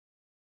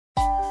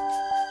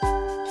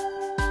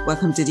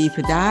Welcome to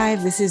Deeper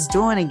Dive. This is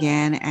Dawn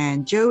again,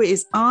 and Joe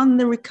is on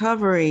the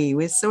recovery.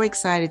 We're so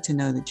excited to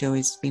know that Joe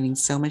is feeling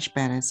so much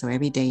better. So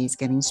every day he's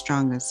getting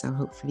stronger. So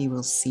hopefully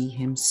we'll see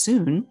him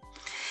soon.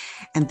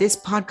 And this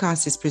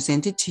podcast is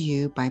presented to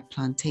you by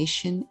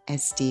Plantation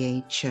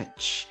SDA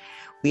Church.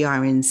 We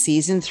are in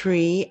season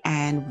 3,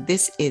 and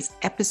this is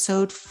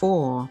episode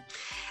 4.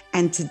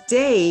 And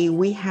today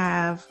we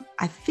have,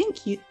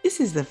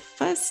 this is the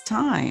first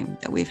time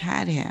that we've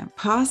had him,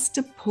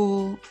 Pastor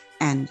Paul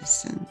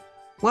Anderson.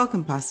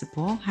 Welcome, Pastor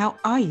Paul. How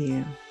are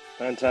you?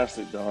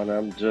 Fantastic, Dawn.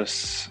 I'm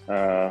just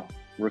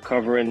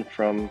recovering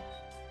from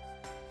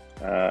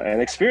an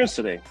experience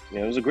today.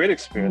 It was a great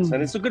experience,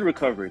 and it's a good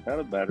recovery. Not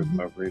a bad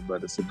recovery,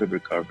 but it's a good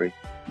recovery.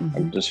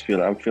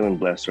 I'm feeling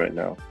blessed right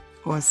now.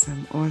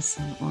 Awesome.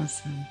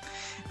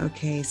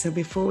 Okay, so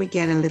before we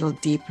get a little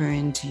deeper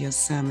into your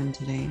sermon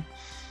today,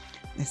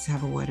 let's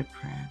have a word of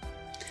prayer.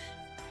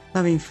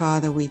 Loving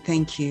Father, we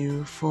thank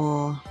you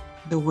for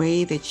the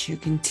way that you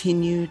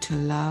continue to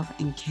love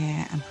and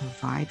care and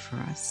provide for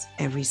us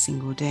every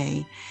single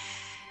day.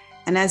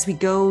 And as we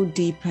go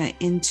deeper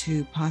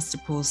into Pastor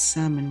Paul's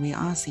sermon, we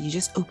ask that you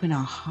just open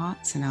our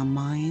hearts and our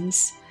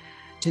minds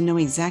to know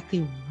exactly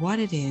what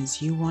it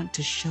is you want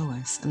to show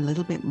us a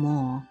little bit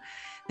more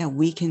that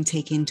we can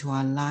take into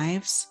our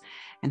lives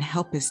and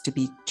help us to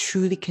be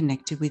truly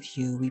connected with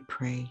you, we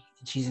pray.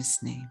 In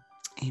Jesus' name,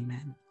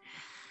 amen.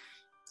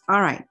 All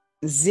right,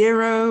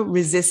 zero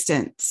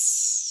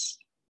resistance.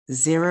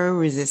 Zero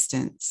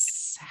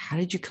resistance. How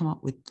did you come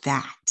up with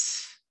that?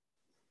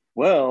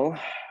 Well,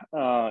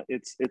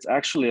 it's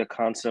actually a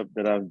concept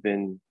that I've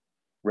been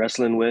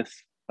wrestling with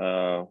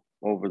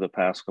over the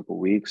past couple of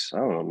weeks. I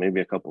don't know,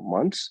 maybe a couple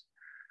months.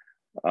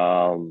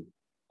 I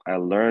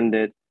learned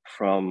it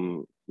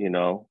from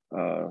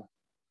a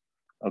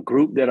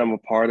group that I'm a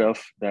part of.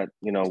 That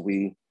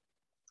we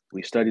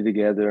study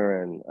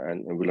together and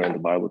we learn the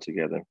Bible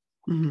together.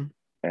 Mm-hmm.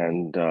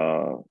 And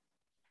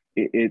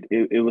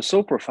it was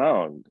so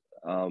profound.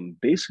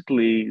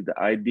 Basically, the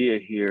idea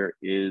here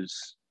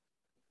is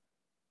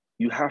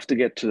you have to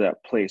get to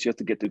that place. You have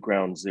to get to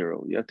ground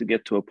zero. You have to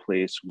get to a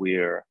place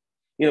where,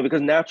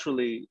 because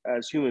naturally,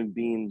 as human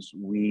beings,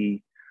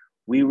 we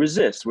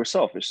resist. We're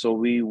selfish, so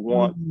we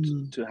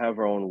want to have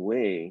our own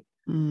way.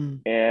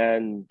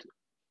 And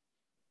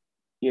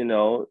in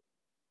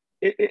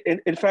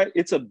fact,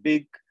 it's a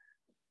big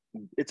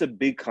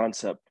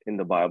concept in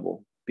the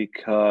Bible,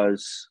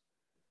 because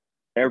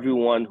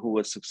everyone who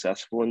was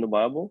successful in the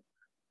Bible,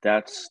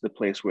 that's the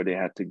place where they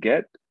had to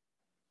get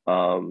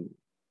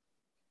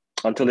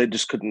until they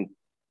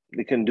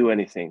couldn't do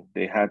anything.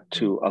 They had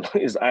to,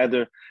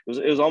 it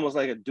was almost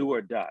like a do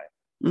or die.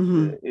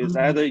 It's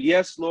either,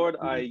 yes, Lord,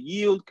 I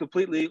yield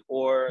completely,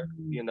 or,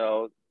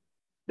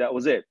 that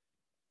was it.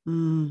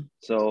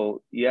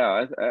 So,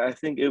 yeah, I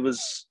think it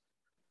was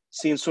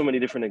seeing so many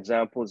different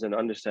examples and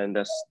understand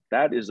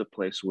that is a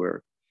place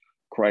where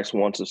Christ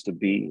wants us to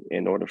be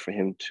in order for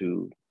him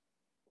to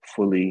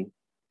fully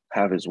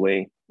have his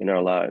way in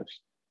our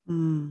lives.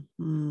 When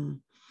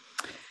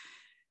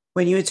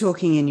you were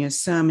talking in your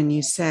sermon,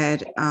 you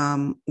said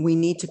we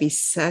need to be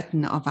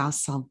certain of our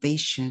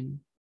salvation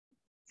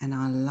and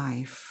our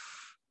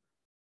life.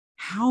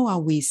 How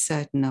are we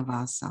certain of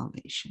our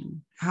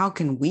salvation? How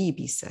can we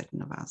be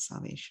certain of our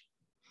salvation?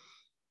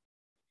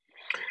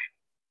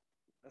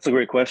 That's a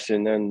great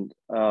question. And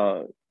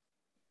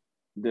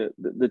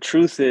the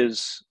truth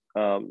is,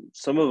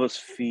 some of us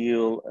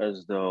feel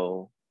as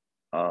though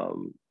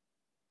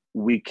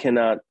we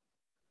cannot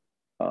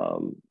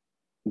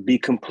be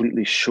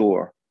completely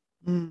sure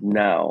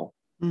now.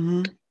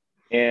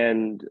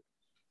 And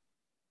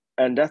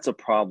that's a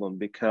problem,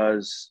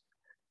 because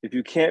if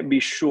you can't be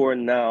sure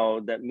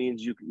now, that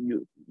means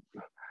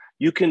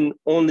you can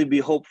only be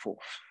hopeful.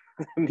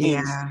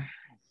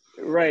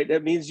 Right.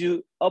 That means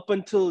you, up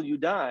until you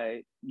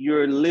die,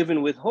 you're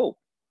living with hope.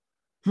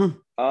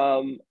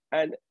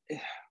 And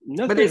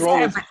nothing's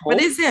wrong with hope.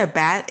 But is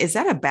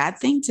that a bad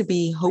thing to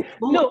be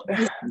hopeful? No.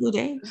 Every single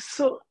day?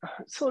 So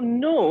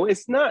no,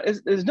 it's not.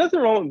 There's nothing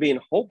wrong with being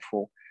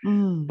hopeful,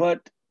 but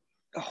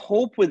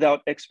hope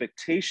without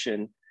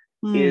expectation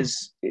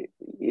is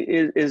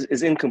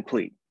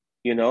incomplete.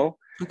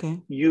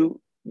 Okay.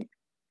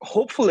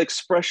 Hopeful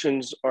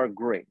expressions are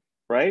great,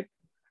 right?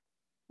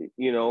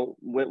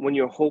 When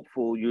you're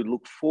hopeful, you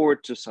look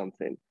forward to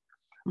something,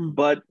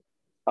 but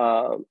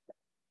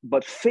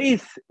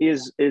faith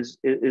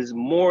is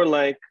more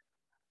like,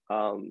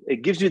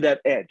 it gives you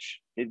that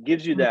edge. It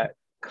gives you that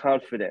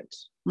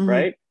confidence,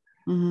 right?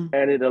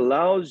 And it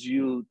allows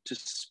you to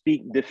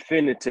speak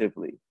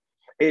definitively.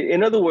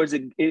 In other words,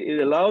 it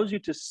allows you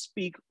to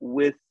speak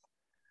with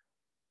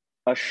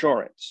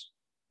assurance.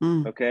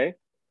 Okay.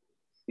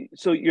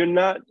 So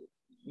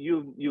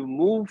you've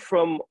moved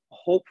from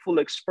hopeful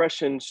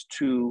expressions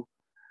to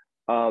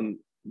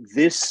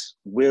this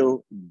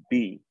will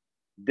be,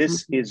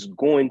 this is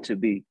going to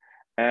be,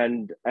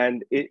 and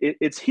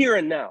it's here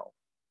and now.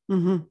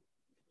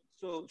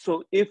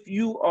 So if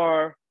you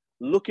are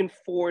looking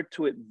forward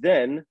to it,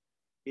 then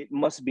it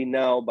must be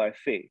now by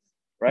faith,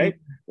 right?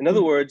 In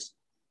other words,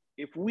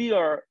 if we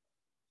are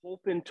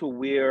hoping to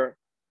wear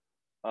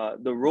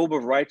the robe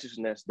of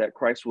righteousness that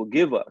Christ will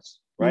give us,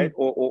 right?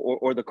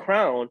 Or the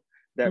crown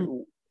that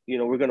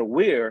we're going to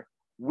wear,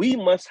 we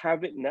must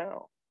have it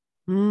now.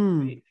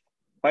 Faith.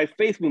 By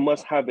faith, we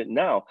must have it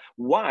now.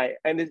 Why?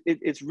 And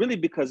it's really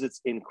because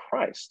it's in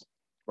Christ,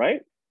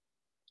 right?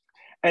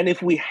 And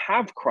if we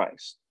have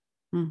Christ,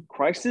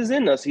 Christ is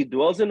in us, he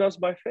dwells in us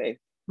by faith,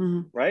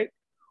 right?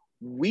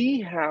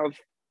 We have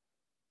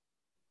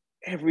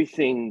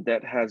everything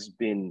that has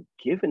been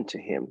given to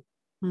him,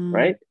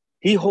 right?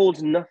 He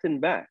holds nothing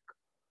back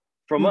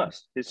from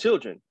us, his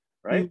children,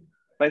 right?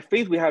 By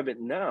faith, we have it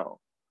now.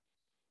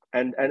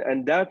 And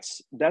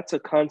that's a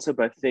concept,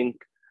 I think,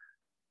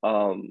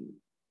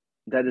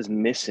 that is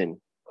missing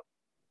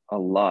a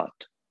lot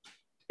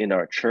in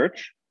our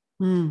church,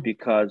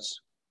 because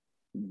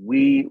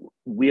we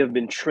have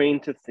been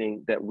trained to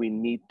think that we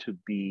need to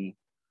be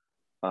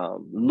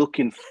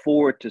looking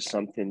forward to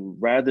something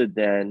rather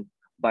than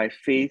by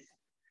faith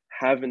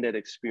having that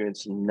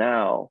experience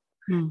now.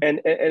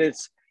 And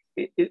it's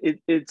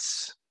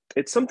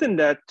something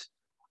that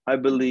I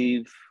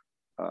believe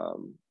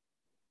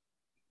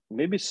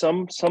maybe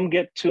some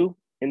get to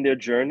in their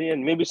journey,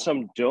 and maybe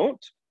some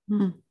don't.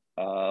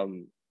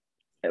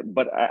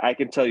 But I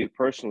can tell you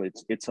personally,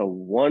 it's a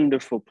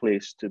wonderful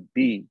place to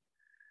be,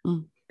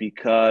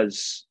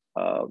 because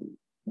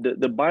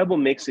the Bible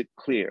makes it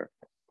clear.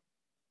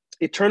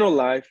 Eternal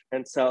life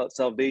and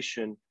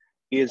salvation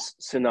is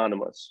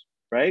synonymous,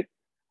 right?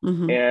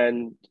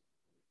 And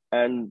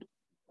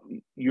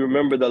you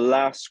remember the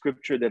last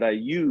scripture that I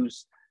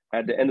used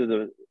at the end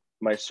of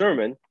my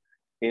sermon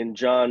in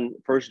 1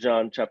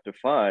 John chapter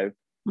 5.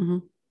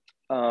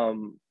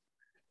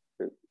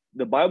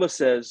 The Bible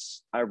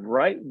says, I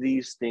write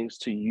these things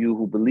to you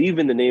who believe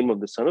in the name of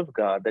the Son of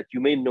God, that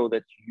you may know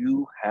that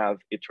you have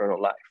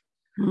eternal life.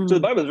 So the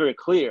Bible is very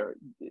clear.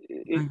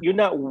 You're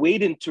not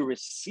waiting to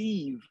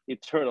receive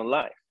eternal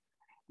life.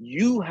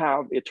 You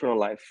have eternal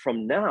life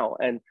from now,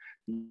 and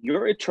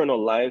your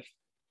eternal life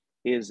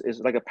is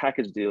like a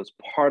package deal. It's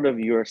part of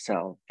your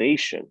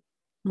salvation,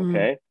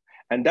 okay?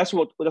 And that's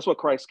what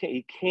Christ came.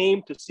 He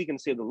came to seek and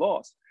save the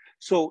lost.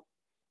 So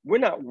we're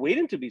not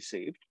waiting to be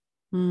saved.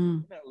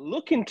 We're not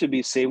looking to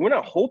be saved. We're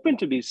not hoping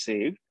to be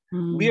saved.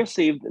 We are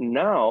saved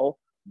now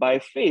by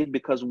faith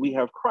because we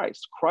have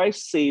Christ.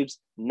 Christ saves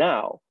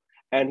now.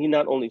 And he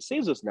not only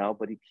saves us now,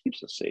 but he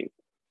keeps us saved.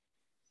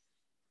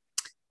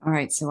 All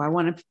right. So I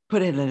want to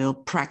put it a little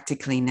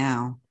practically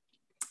now.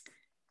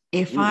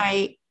 If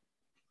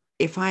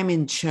I'm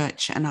in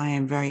church and I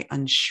am very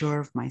unsure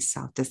of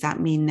myself, does that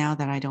mean now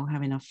that I don't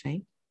have enough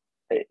faith?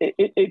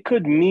 It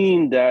could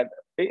mean that.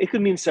 It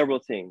could mean several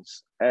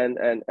things. And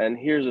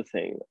here's the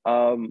thing.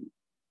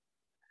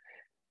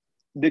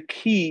 The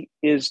key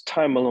is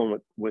time alone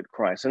with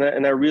Christ.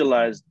 And I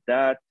realize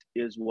that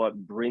is what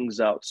brings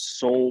out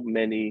so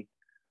many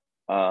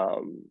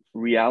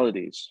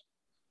realities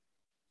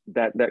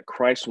that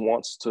Christ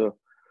wants to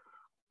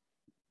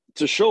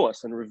show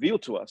us and reveal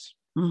to us.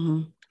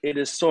 It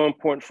is so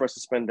important for us to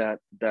spend that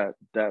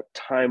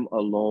time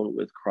alone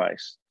with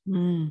Christ.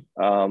 I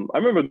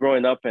remember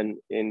growing up and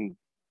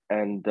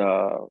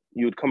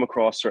you would come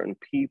across certain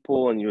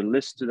people and you would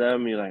listen to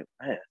them and you're like,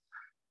 man,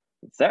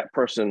 that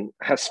person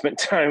has spent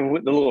time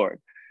with the Lord,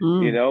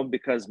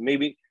 because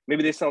maybe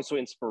they sound so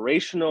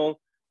inspirational,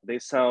 they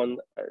sound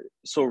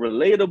so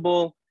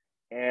relatable,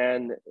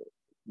 and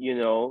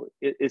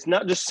it's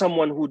not just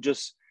someone who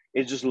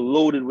is just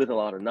loaded with a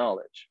lot of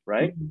knowledge,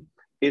 right?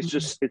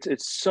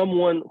 It's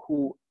someone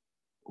who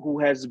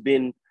has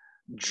been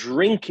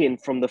drinking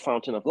from the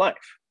fountain of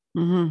life,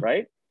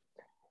 right?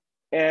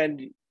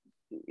 And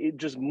it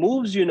just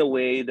moves you in a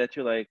way that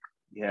you're like,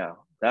 yeah,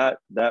 that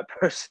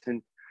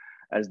person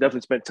has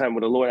definitely spent time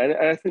with the Lord. And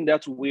I think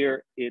that's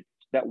where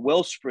that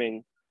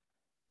wellspring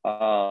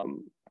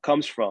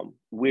comes from,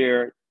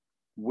 where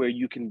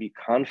you can be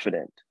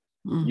confident,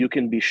 you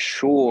can be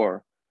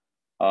sure.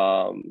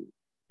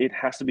 It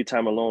has to be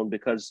time alone,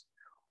 because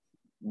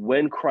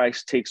when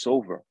Christ takes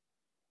over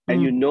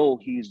and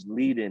he's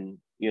leading,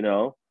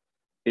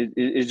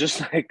 it's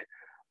just like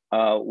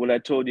when I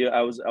told you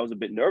I was a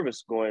bit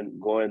nervous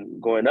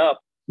going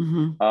up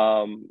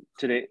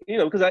today,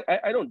 because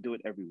I don't do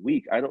it every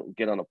week. I don't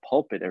get on a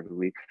pulpit every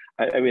week.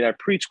 I mean, I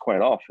preach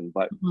quite often,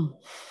 but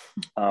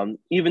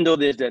even though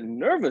there's that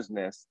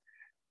nervousness,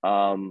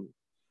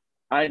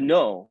 I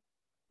know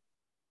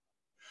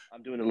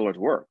I'm doing the Lord's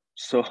work.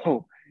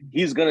 So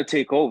he's going to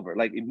take over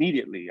like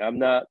immediately. I'm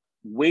not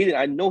waiting.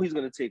 I know he's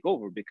going to take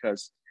over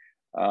because,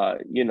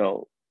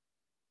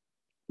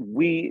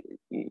 we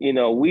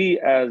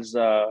as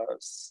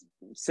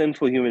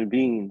sinful human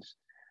beings,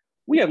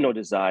 we have no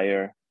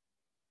desire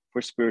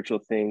for spiritual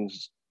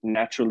things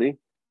naturally.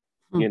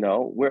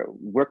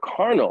 We're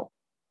carnal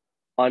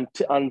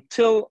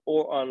until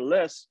or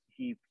unless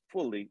he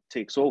fully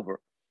takes over.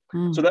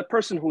 So that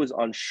person who is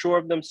unsure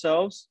of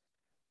themselves,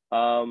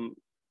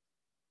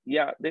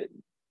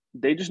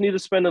 they just need to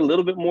spend a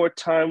little bit more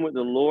time with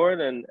the Lord,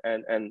 and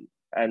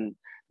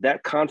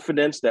that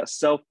confidence, that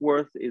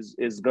self-worth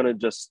is going to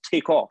just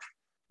take off,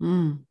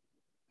 Mm.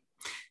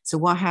 So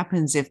what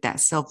happens if that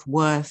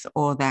self-worth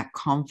or that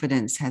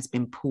confidence has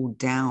been pulled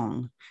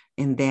down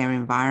in their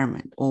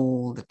environment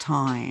all the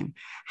time?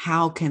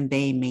 How can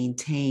they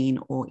maintain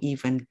or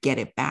even get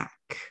it back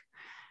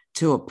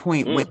to a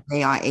point where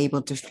they are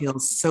able to feel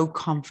so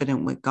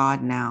confident with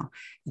God now,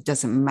 it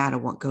doesn't matter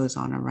what goes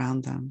on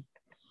around them?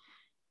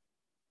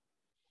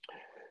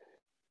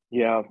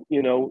 Yeah,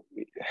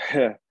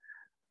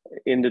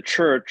 in the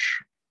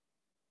church,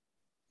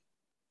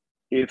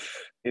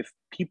 if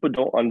people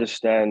don't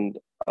understand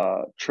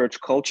church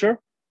culture,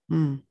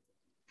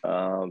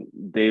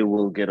 they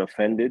will get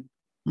offended.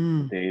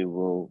 They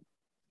will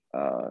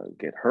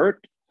get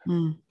hurt,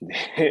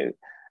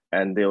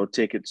 and they'll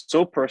take it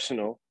so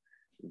personal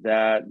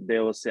that they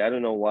will say, "I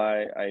don't know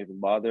why I even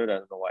bothered. I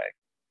don't know why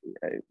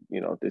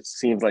it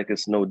seems like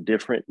it's no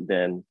different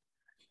than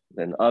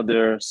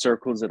other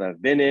circles that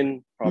I've been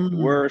in, probably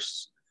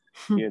worse,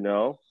 and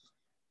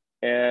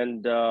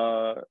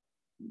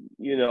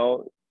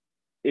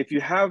if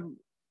you have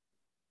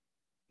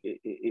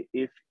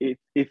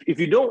if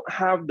you don't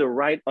have the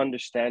right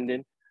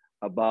understanding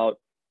about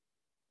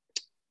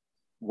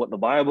what the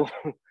Bible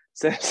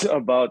says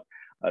about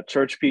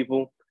church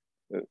people,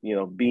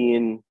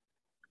 being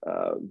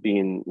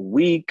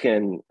weak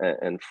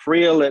and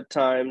frail at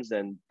times,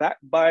 and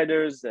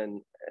backbiters,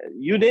 and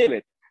you name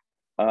it,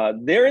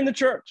 they're in the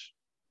church.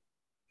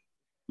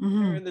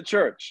 They're in the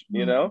church,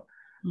 and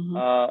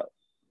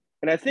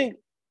I think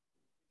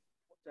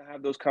to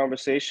have those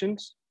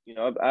conversations,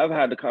 I've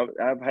had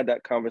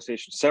that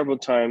conversation several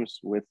times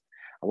with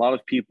a lot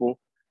of people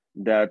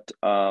that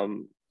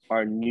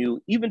are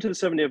new, even to the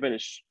Seventh-day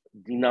Adventist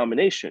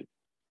denomination.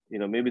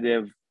 Maybe they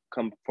have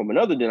come from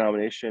another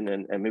denomination,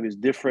 and maybe it's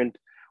different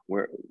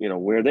where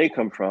they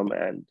come from.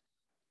 And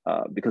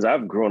because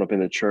I've grown up in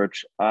the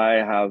church, I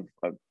have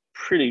a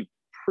pretty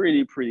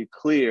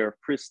clear,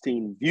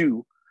 pristine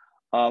view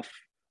of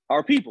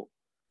our people.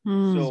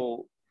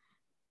 So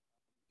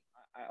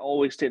I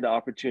always take the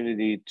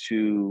opportunity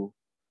to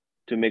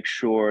make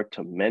sure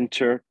to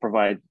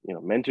provide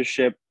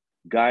mentorship,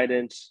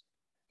 guidance,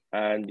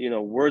 and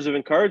words of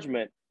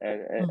encouragement, but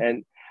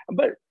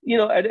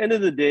at the end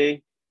of the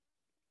day,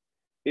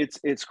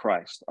 it's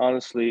Christ.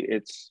 Honestly,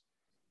 it's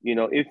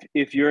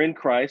if you're in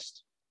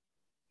Christ,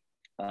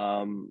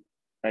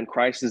 and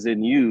Christ is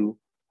in you,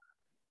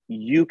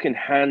 you can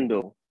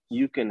handle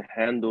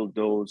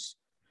those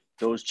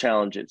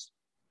challenges.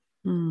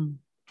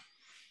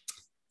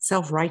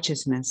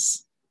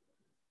 Self-righteousness.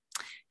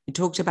 You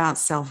talked about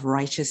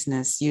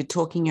self-righteousness. You're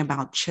talking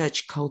about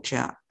church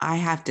culture. I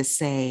have to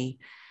say,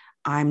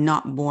 I'm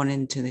not born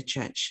into the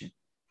church.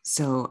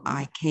 So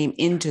I came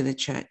into the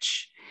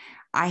church.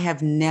 I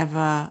have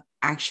never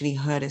actually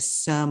heard a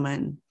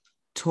sermon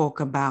talk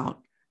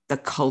about the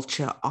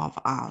culture of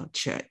our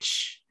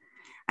church.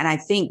 And I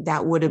think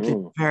that would have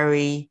been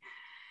very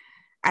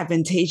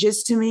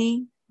advantageous to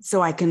me,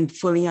 so I can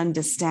fully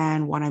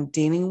understand what I'm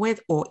dealing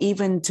with, or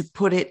even to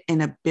put it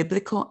in a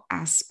biblical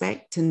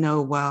aspect to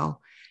know,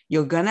 well,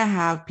 you're going to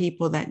have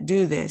people that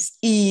do this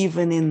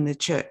even in the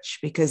church,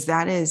 because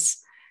that is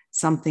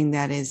something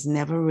that is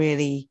never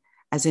really,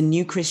 as a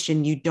new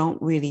Christian, you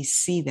don't really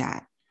see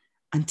that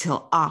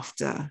until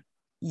after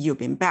you've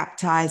been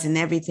baptized and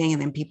everything.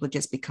 And then people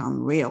just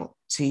become real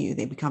to you.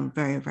 They become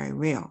very, very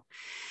real.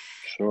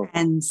 Sure.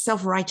 And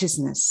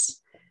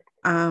self-righteousness.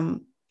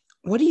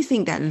 What do you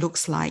think that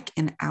looks like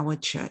in our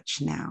church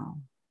now?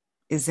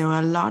 Is there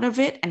a lot of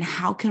it? And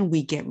how can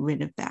we get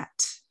rid of that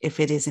if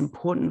it is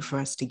important for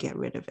us to get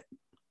rid of it?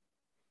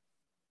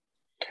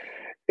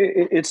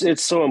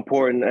 It's so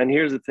important. And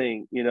here's the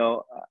thing,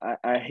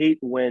 I hate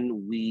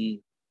when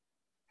we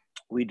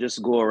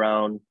just go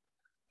around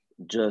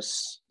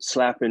just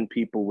slapping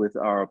people with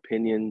our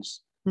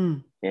opinions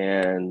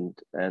and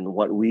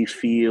what we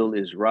feel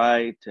is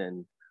right.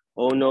 And,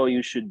 oh no,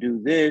 you should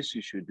do this,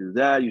 you should do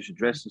that, you should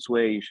dress this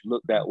way, you should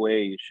look that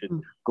way, you should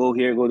go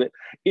here, go there.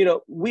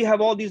 We have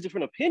all these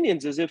different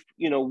opinions, as if,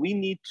 we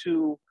need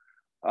to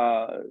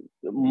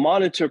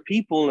monitor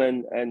people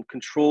and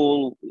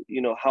control,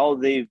 how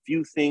they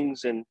view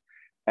things and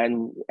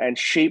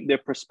shape their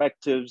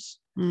perspectives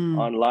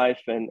on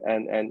life.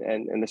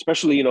 And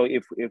especially,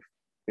 if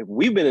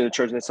we've been in the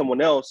church and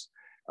someone else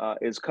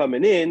is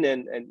coming in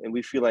and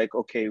we feel like,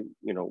 okay,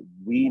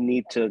 we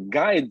need to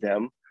guide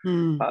them.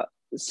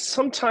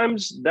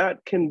 Sometimes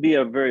that can be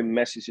a very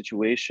messy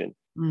situation.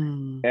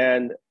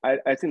 And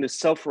I think the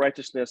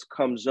self-righteousness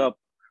comes up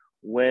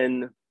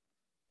when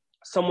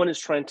someone is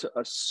trying to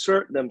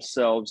assert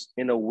themselves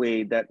in a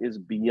way that is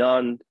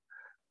beyond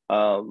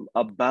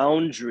a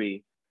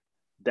boundary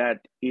that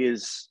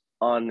is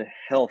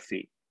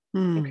unhealthy.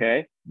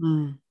 Okay.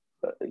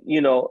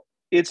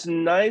 It's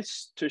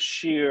nice to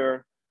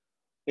share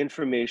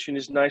information.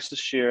 It's nice to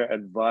share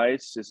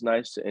advice. It's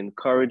nice to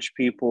encourage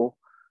people.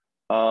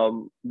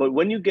 But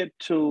when you get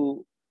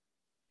to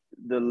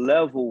the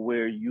level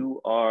where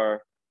you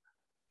are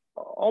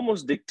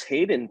almost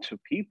dictating to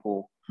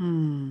people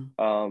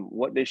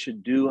what they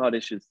should do, how they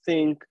should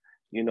think,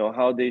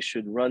 how they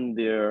should run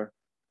their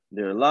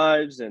their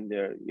lives and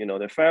their, you know,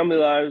 their family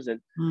lives. And,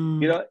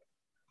 you know,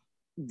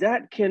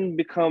 that can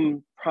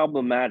become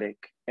problematic.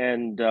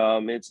 And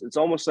it's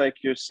almost like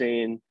you're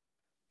saying,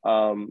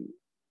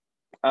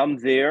 I'm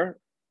there,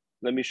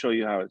 let me show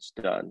you how it's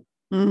done.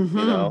 You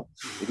know,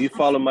 if you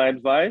follow my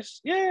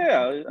advice,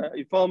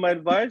 you follow my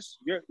advice,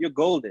 you're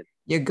golden.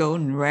 You're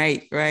golden,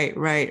 right.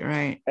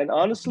 And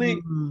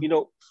honestly, you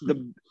know,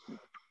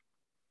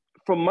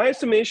 from my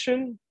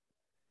estimation,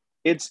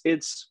 it's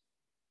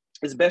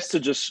best to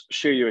just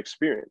share your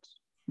experience.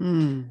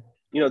 You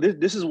know,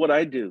 this is what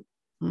I do.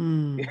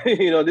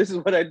 You know, this is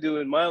what I do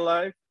in my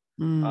life.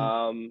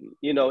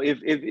 You know,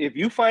 if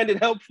you find it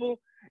helpful,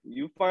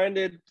 you find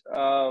it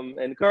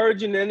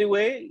encouraging in any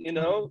way, you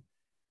know,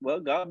 well,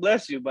 God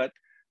bless you. But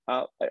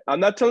I'm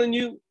not telling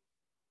you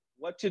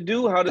what to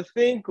do, how to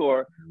think,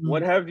 or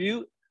what have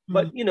you.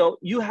 But, you know,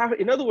 you have,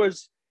 in other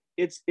words,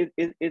 it's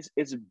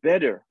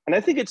better. And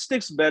I think it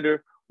sticks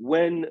better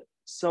when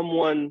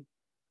someone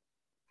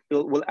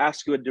will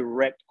ask you a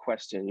direct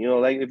question. You know,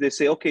 like if they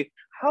say, okay,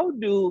 how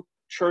do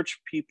church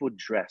people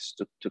dress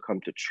to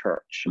come to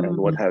church and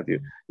what have you,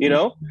 you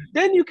know,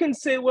 then you can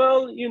say,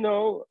 well, you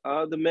know,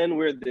 the men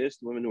wear this,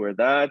 the women wear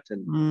that,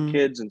 and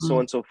kids and so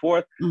on and so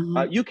forth.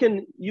 You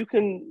can,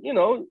 you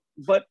know,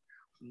 but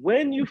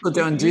when you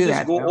don't do just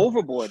that, go though.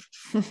 Overboard,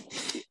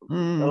 a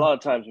lot of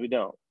times we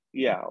don't.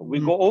 Yeah, we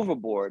go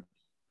overboard,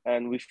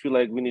 and we feel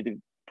like we need to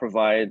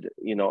provide,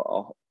 you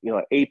know,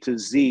 A to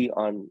Z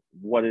on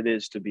what it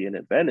is to be an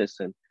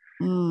Adventist. And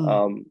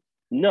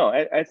no,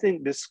 I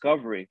think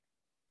discovery,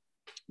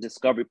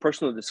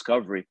 personal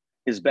discovery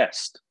is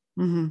best,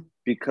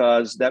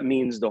 because that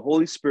means the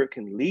Holy Spirit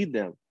can lead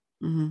them.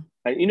 And,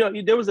 you know,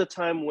 there was a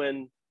time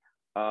when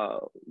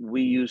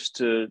we used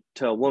to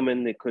tell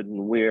women they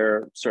couldn't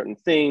wear certain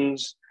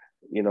things.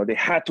 You know, they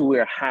had to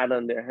wear a hat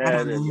on their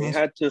head, and they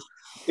had to,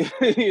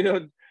 you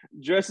know,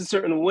 dress in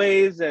certain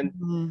ways. And,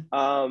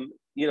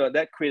 you know,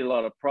 that created a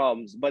lot of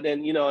problems. But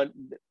then, you know,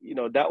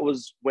 that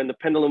was when the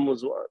pendulum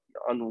was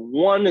on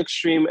one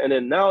extreme, and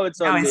then now it's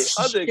on the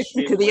other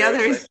extreme. To the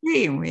other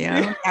extreme, you know,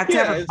 you have to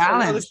have a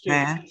balance,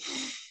 man.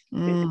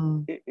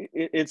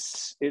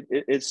 It's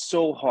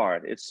so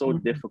hard. It's so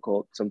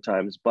difficult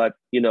sometimes. But,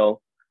 you know,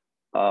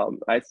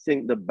 I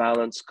think the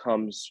balance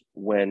comes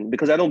when,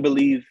 because I don't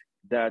believe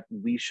that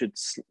we should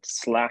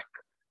slack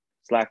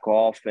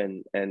off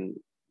and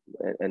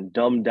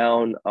dumb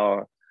down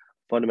our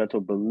fundamental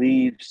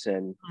beliefs.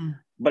 And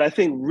but I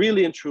think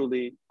really and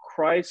truly,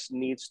 Christ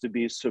needs to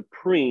be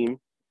supreme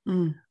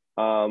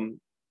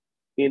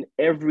in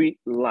every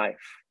life.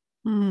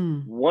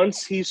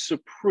 Once he's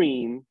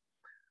supreme,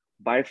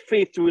 by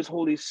faith through his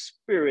Holy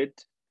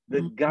Spirit,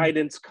 the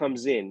guidance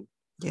comes in,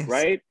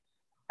 right?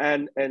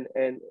 And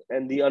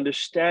the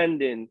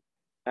understanding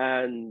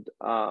and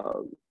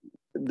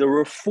the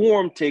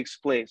reform takes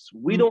place.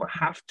 We don't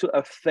have to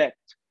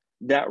affect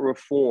that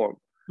reform.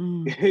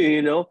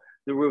 You know,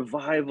 the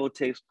revival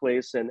takes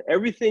place, and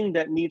everything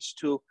that needs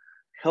to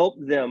help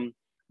them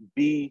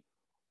be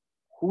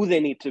who they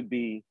need to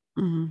be,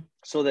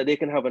 so that they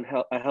can have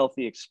a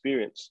healthy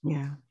experience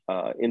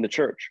in the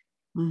church.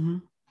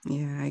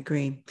 Yeah, I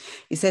agree.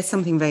 You said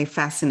something very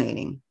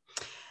fascinating.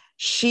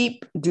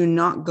 Sheep do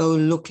not go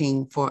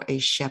looking for a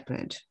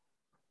shepherd.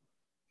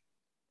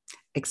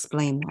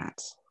 Explain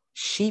that.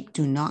 Sheep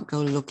do not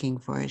go looking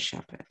for a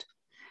shepherd.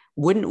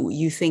 Wouldn't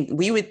you think,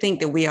 we would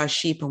think that we are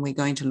sheep and we're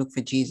going to look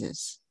for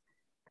Jesus.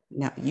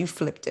 Now, you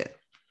flipped it.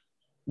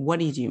 What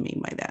did you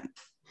mean by that?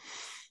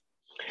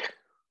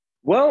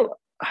 Well,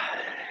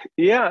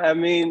 yeah, I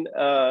mean,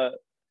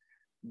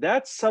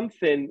 that's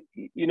something,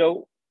 you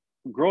know,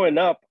 growing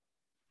up,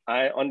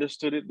 I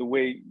understood it the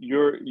way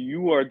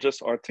you are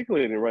just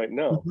articulating right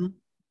now,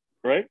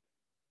 right?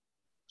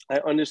 I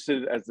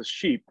understood it as the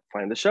sheep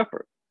find the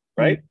shepherd,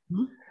 right?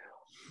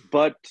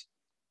 But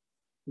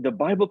the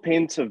Bible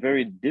paints a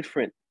very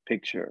different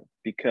picture,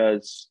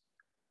 because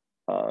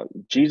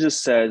Jesus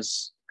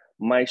says,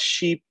 my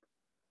sheep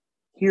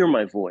hear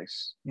my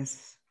voice.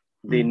 Yes.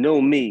 They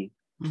know me,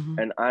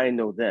 and I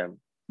know them,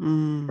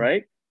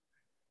 right?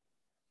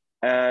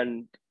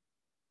 And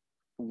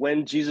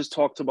when Jesus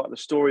talked about the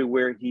story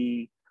where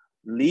he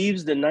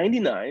leaves the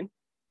 99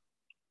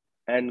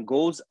 and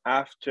goes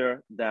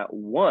after that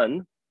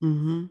one,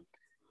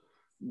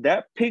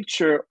 that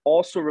picture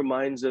also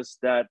reminds us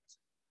that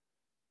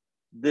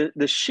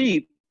the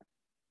sheep,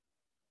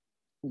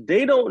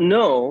 they don't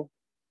know.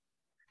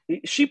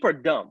 Sheep are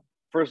dumb,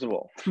 first of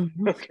all.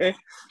 Okay,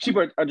 sheep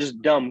are just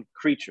dumb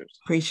creatures.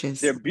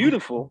 They're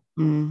beautiful.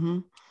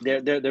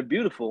 They're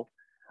beautiful,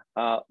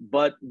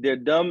 but they're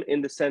dumb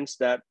in the sense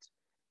that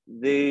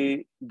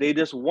they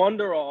just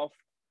wander off,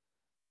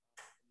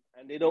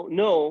 and they don't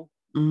know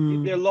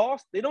if they're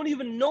lost. They don't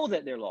even know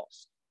that they're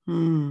lost.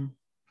 And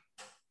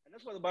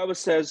that's why the Bible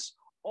says,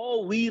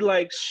 all we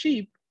like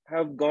sheep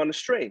have gone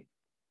astray,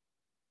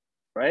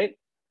 right?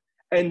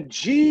 And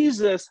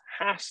Jesus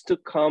has to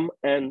come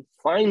and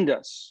find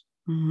us,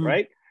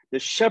 right? The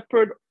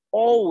shepherd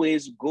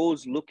always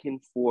goes looking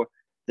for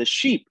the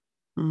sheep.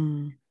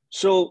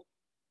 So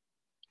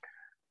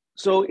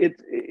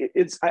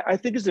I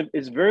think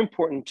it's very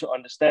important to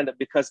understand that,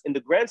 because in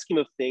the grand scheme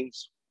of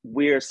things,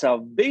 where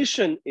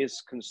salvation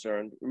is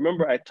concerned,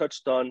 remember I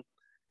touched on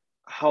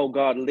how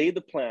God laid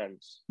the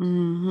plans.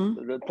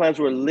 Mm-hmm. The plans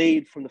were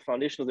laid from the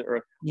foundation of the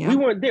earth. Yeah. We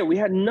weren't there. We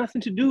had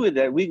nothing to do with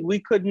that. We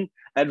couldn't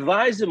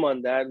advise him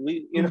on that.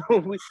 We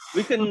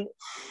couldn't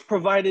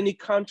provide any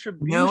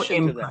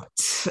contribution to that.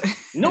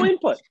 No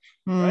input,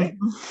 right?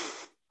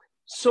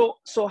 So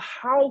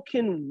how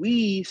can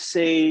we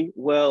say,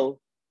 well,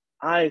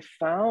 I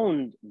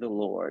found the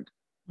Lord,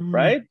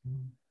 right?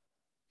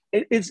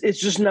 It's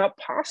just not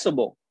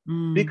possible,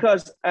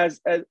 because as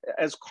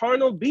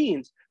carnal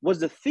beings, was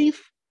the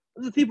thief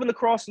on the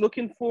cross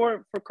looking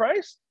for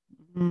Christ?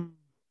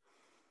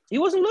 He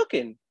wasn't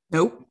looking.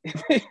 Nope.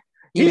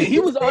 he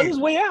was on his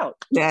way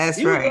out.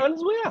 That's right. He was on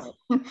his way out.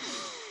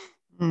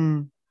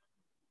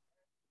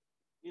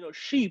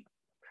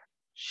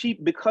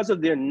 Sheep, because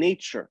of their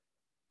nature,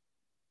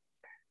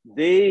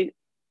 they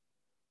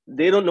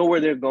don't know where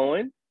they're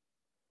going.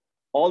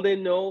 All they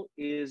know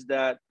is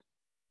that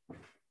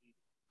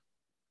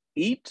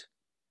eat,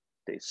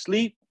 they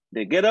sleep,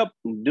 they get up,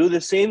 and do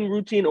the same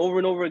routine over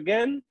and over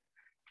again,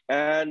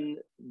 and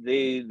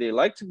they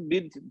like to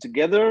be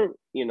together,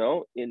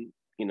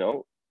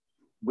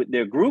 with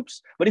their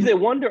groups. But if they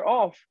wander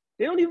off,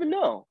 they don't even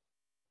know.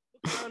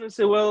 Look around and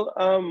say, well,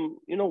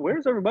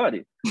 where's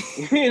everybody?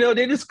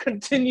 They just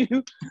continue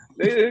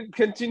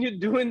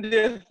doing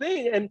their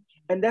thing,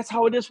 and that's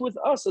how it is with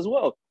us as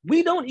well.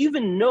 We don't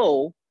even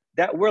know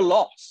that we're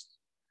lost.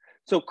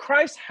 So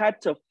Christ had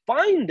to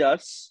find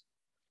us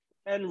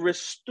and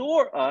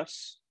restore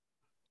us,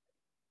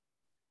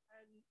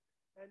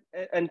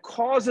 and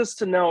cause us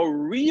to now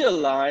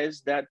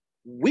realize that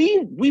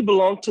we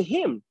belong to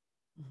him,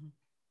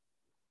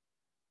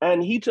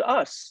 and he to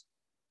us.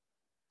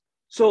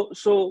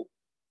 So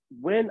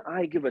when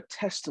I give a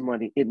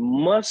testimony, it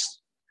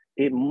must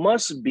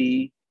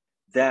be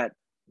that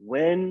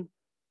when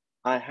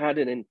I had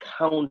an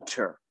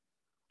encounter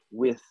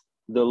with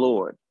the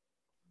Lord,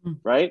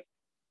 right?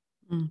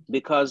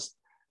 Because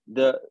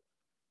the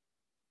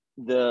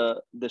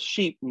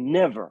sheep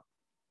never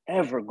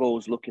ever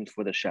goes looking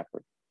for the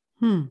shepherd.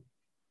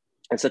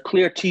 It's a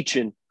clear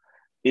teaching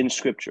in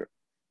Scripture.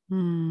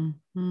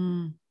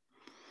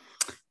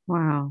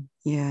 Wow.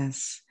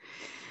 Yes.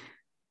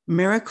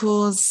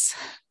 Miracles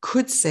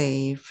could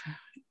save.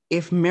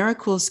 If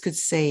miracles could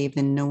save,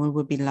 then no one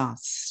would be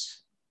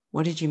lost.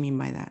 What did you mean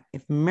by that?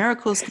 If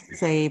miracles could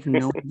save,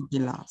 no one would be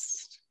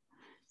lost.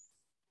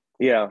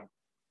 Yeah.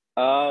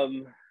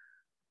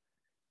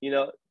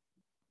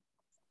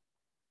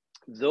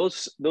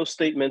 Those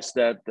statements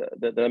that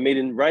I made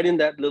in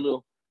that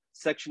little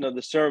section of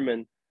the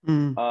sermon,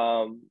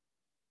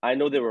 I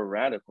know they were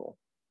radical,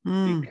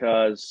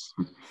 because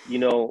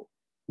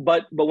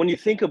but when you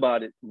think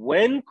about it,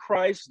 when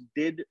Christ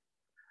did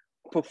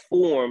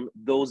perform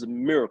those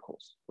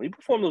miracles,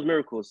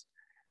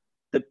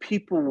 the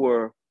people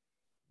were,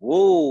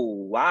 whoa,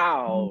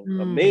 wow,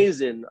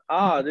 amazing,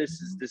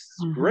 this is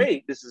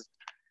great, this is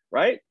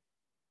right.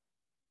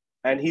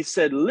 And he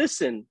said,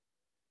 listen,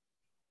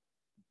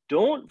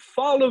 don't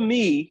follow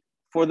me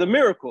for the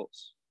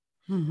miracles,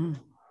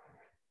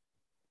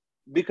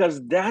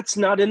 because that's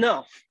not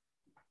enough.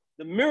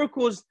 The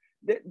miracles,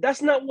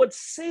 that's not what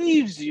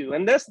saves you,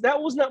 and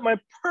that was not my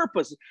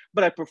purpose.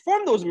 But I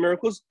performed those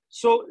miracles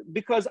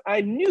because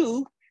I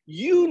knew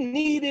you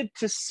needed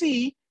to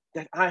see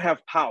that I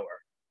have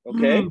power,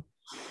 okay?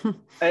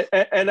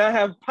 and I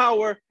have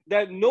power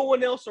that no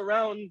one else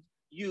around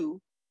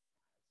you,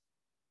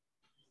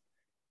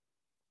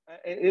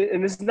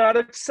 and it's not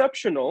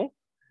exceptional.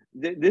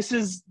 This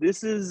is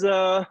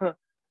you're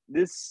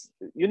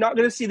not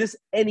going to see this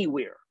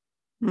anywhere,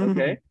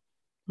 okay?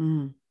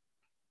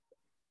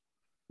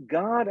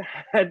 God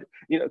had,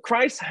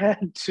 Christ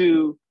had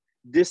to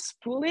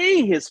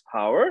display his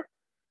power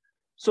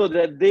so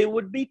that they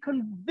would be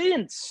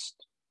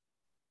convinced,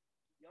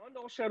 beyond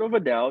all shadow of a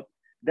doubt,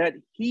 that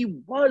he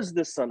was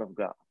the Son of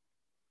God,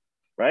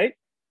 right?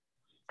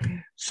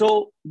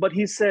 So, but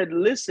he said,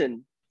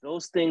 listen,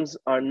 those things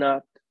are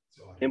not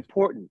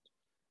important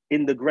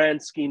in the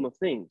grand scheme of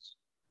things.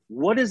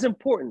 What is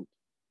important?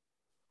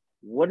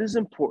 What is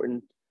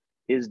important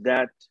is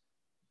that,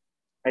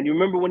 and you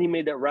remember when he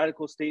made that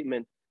radical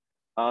statement,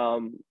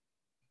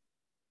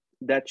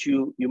 that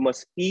you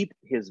must eat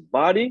his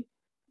body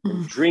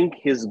and drink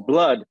his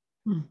blood.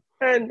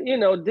 And,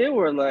 they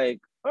were like,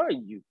 are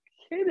you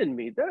kidding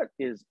me? That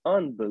is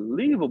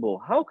unbelievable.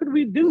 How could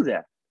we do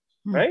that?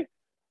 Right?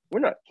 We're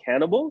not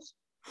cannibals.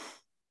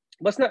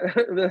 But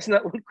that's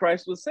not what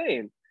Christ was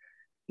saying.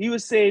 He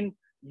was saying,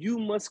 you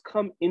must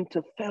come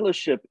into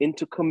fellowship,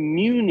 into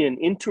communion,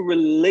 into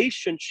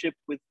relationship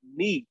with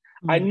me.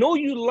 I know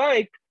you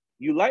like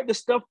the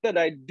stuff that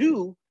I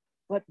do,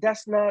 but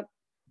that's not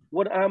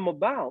what I'm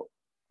about.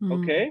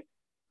 Okay?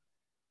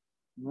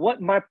 What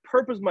my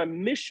purpose, my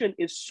mission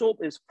is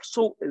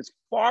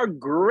far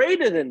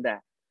greater than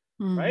that,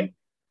 right?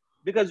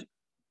 Because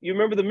you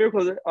remember the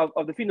miracle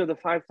of the feeding of the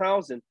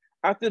 5,000.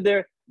 After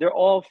they're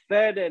all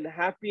fed and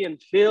happy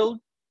and filled,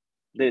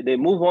 They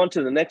move on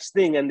to the next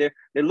thing, and they're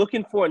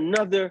looking for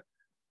another,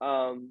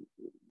 another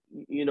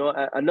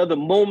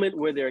moment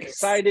where they're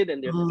excited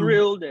and they're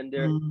thrilled, and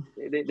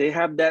they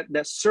have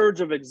that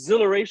surge of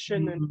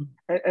exhilaration.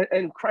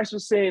 And Christ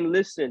was saying,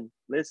 listen.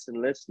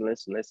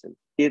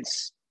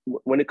 It's,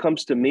 when it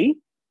comes to me,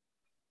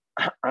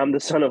 I'm the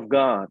Son of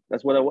God.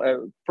 That's what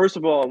first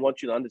of all, I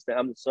want you to understand.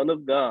 I'm the Son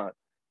of God.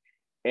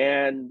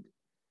 And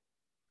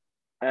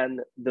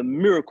the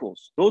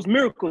miracles, those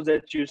miracles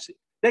that you see,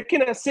 that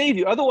cannot save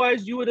you.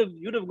 Otherwise, you'd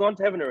have gone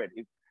to heaven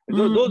already.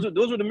 Those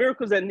were the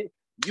miracles that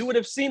you would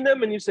have seen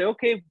them, and you say,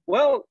 okay,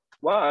 well,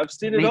 wow, I've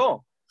seen it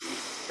all,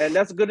 and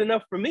that's good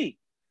enough for me.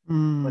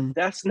 But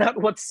that's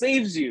not what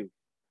saves you.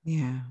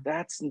 Yeah,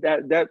 that's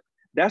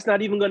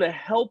not even going to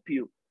help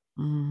you.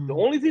 The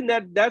only thing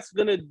that's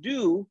going to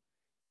do is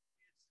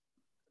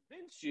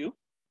convince you,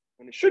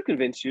 and it should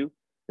convince you,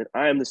 that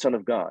I am the Son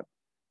of God.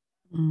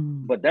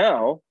 But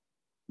now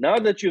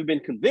that you've been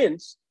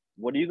convinced,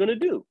 what are you going to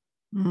do?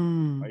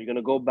 Are you going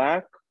to go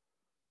back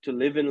to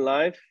living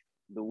life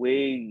the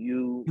way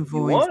you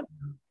want?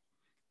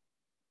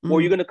 Or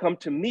are you going to come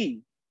to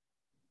me,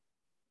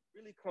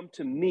 really come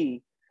to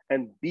me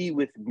and be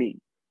with me?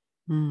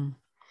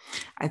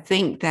 I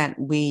think that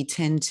we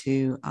tend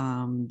to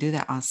do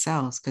that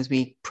ourselves, because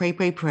we pray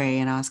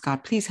and ask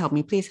God, please help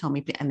me.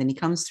 And then he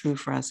comes through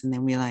for us. And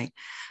then we're like,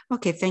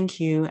 okay, thank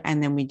you.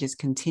 And then we just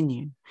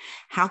continue.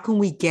 How can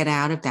we get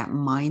out of that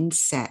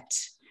mindset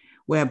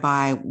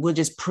whereby we'll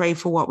just pray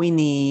for what we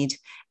need,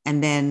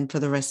 and then for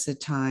the rest of the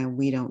time,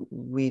 we don't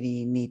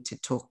really need to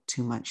talk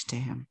too much to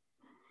him?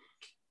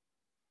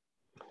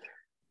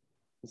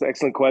 It's an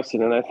excellent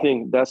question. And I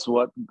think that's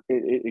what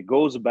it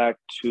goes back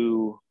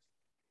to,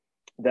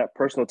 that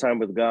personal time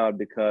with God,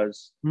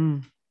 because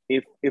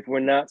if we're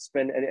not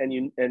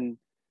spending,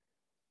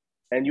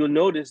 and you'll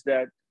notice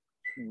that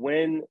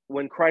when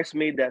Christ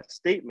made that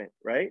statement,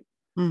 right,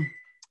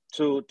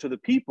 to the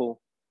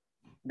people,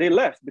 they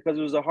left because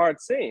it was a hard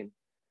saying.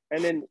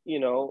 And then,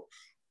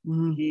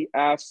 he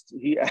asked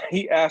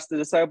the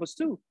disciples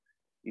too.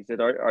 He said,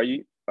 are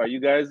you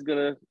guys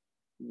gonna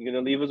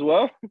leave as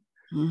well?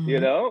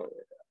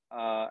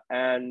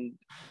 And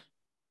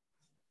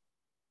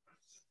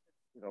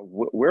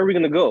where are we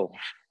gonna go?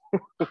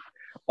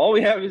 All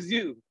we have is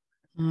you.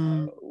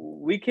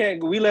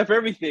 We left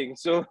everything.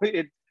 So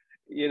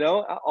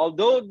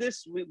although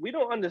we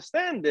don't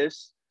understand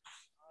this,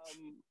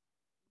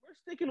 we're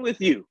sticking with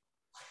you,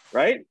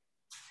 right?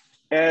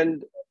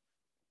 And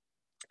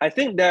I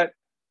think that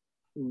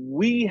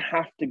we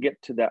have to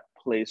get to that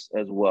place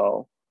as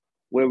well,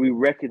 where we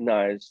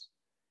recognize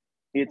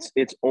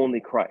it's only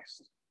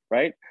Christ,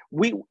 right?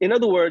 In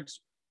other words,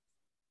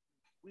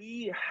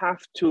 we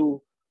have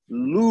to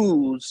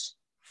lose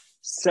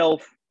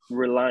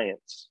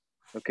self-reliance,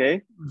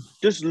 okay?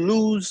 Just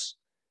lose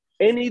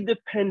any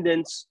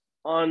dependence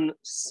on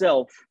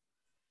self,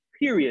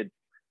 period.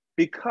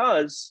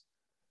 Because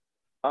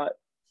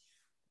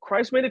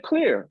Christ made it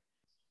clear,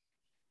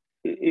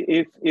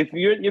 if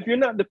you're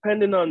not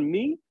dependent on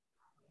me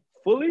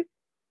fully,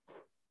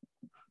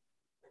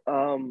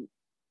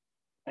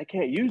 I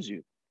can't use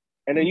you.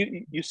 And then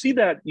you see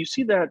that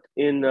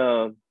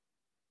in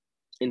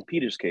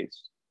Peter's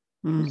case.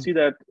 You see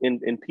that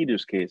in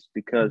Peter's case,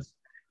 because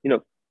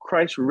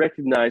Christ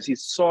recognized, he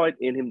saw it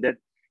in him,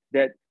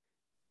 that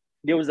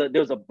there was a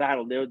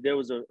battle, there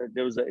was an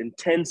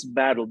intense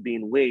battle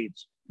being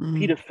waged.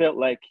 Peter felt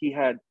like he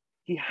had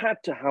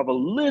to have a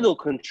little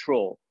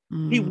control.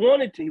 He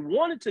wanted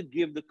to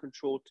give the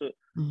control to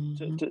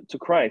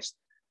Christ,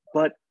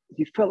 but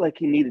he felt like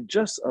he needed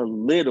just a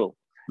little.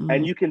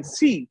 And you can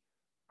see,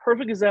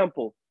 perfect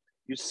example,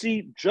 you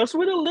see just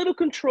with a little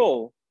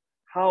control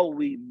how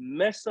we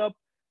mess up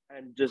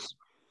and just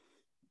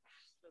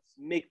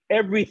make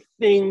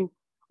everything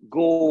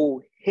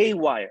go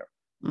haywire.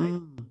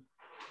 Right?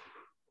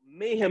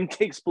 Mayhem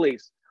takes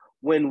place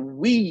when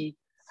we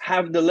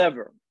have the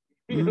lever,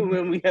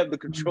 when we have the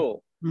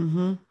control.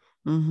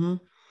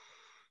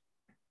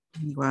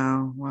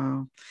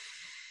 Wow.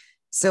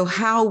 So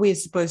how are we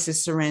supposed to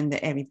surrender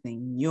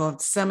everything? Your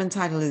sermon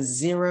title is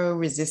Zero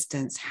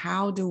Resistance.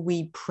 How do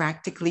we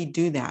practically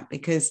do that?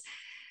 Because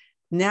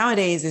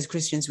nowadays as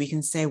Christians, we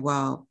can say,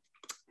 well,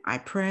 I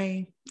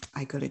pray,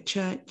 I go to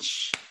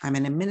church, I'm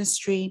in a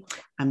ministry,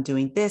 I'm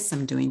doing this,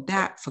 I'm doing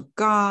that for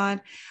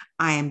God.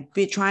 I am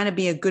trying to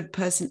be a good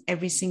person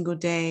every single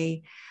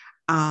day.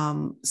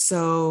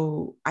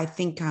 So I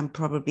think I'm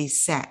probably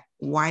set.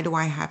 Why do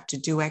I have to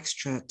do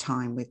extra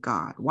time with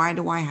God? Why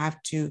do I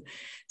have to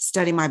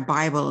study my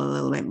Bible a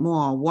little bit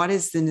more? What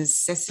is the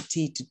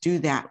necessity to do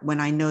that when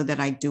I know that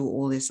I do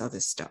all this other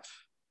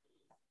stuff?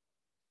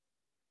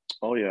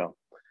 Oh, yeah.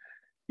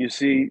 You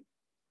see,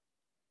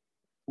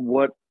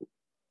 what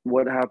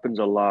happens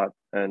a lot,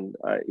 and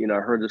I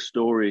heard a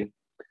story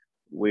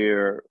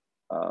where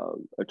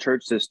a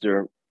church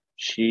sister,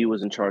 she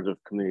was in charge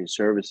of community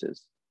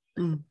services,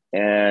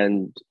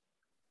 and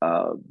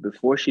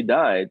before she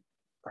died,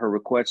 her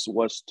request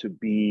was to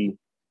be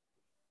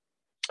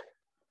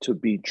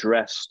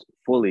dressed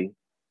fully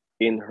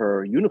in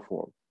her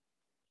uniform.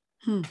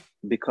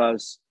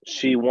 because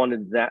she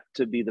wanted that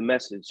to be the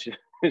message.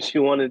 she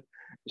wanted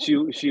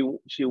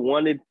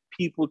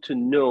people to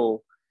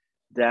know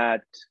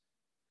that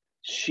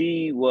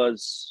she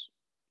was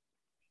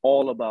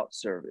all about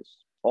service,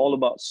 all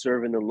about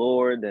serving the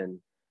Lord, and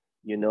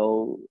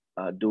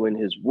doing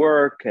His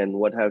work and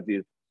what have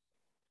you.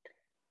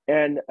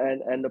 And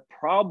the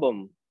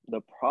problem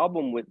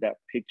with that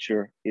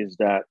picture is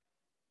that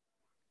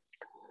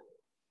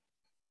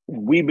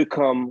we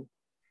become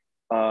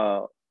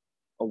a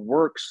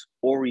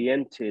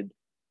works-oriented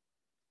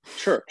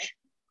church.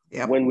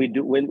 Yep. When we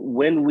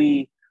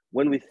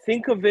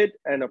think of it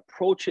and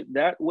approach it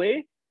that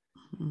way,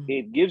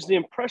 it gives the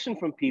impression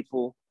from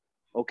people,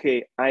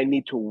 okay, I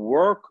need to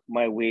work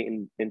my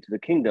way into the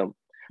kingdom.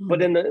 But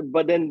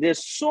then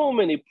there's so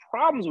many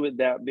problems with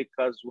that,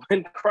 because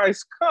when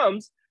Christ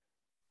comes,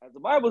 as the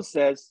Bible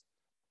says,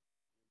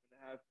 you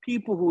have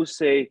people who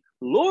say,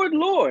 Lord,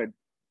 Lord,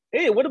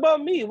 hey, what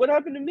about me? What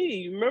happened to me?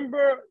 You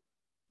remember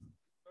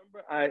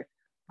I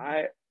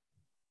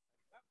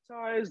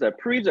baptized, I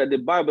preached, I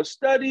did Bible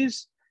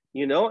studies,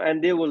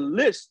 and they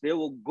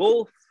will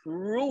go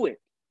through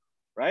it,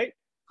 right?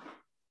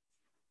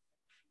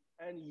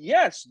 And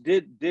yes,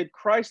 did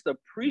Christ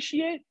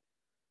appreciate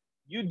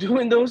you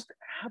doing those?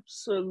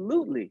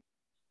 Absolutely.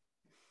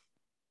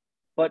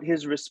 But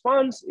his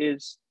response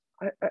is,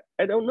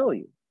 I don't know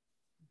you.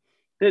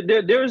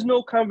 There is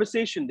no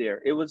conversation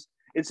there. It's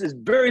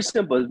very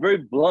simple. It's very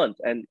blunt,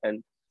 and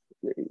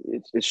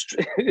it's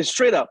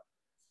straight up.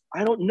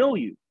 I don't know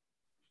you.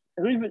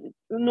 I don't even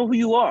know who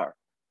you are.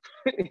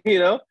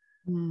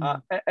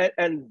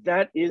 And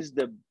that's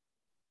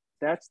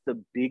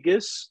the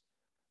biggest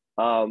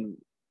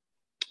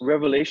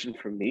revelation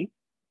for me.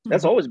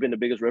 That's always been the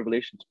biggest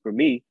revelation for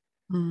me,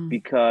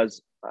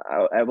 because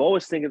I've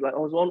always thinking, like, I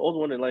was always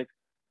wondering, like,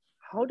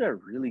 how do I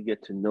really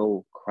get to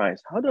know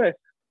Christ? How do I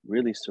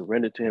really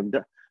surrender to Him?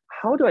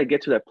 How do I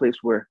get to that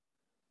place where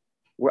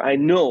I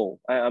know,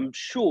 I'm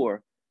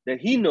sure that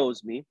He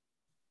knows me,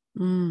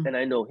 and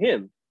I know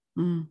Him?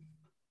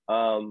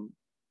 And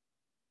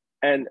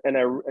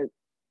I,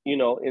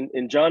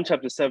 in John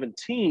chapter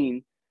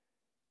 17,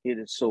 it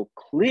is so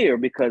clear,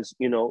 because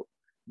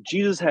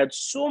Jesus had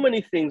so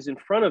many things in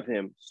front of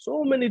Him,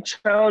 so many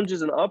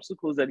challenges and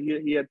obstacles that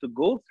he had to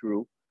go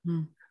through,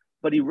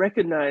 but He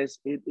recognized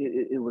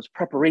it was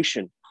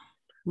preparation.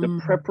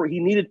 He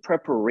needed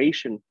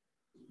preparation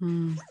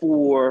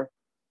for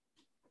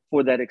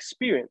that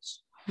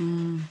experience,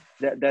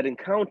 that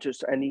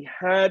encounters, and He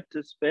had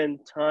to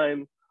spend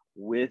time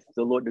with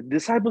the Lord. The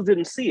disciples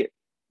didn't see it.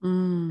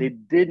 They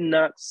did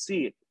not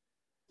see it.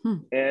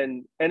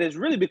 And it's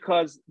really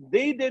because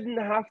they didn't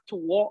have to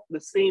walk the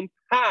same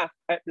path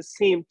at the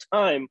same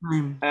time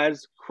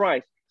as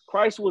Christ.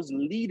 Christ was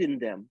leading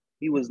them.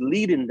 He was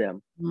leading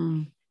them.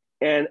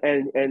 And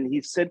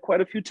He said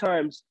quite a few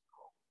times,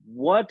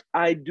 what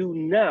I do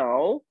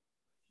now,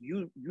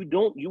 you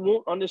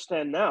won't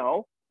understand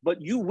now,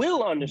 but you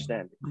will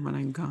understand it.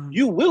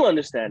 You will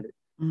understand it.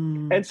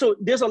 And so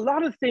there's a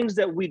lot of things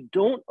that we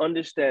don't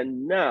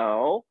understand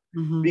now,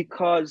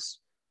 because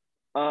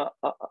of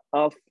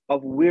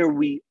where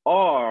we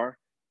are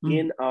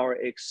in our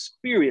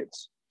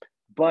experience.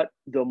 But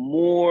the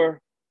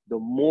more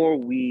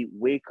we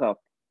wake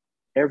up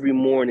every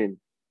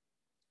morning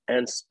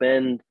and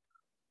spend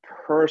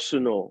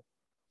personal,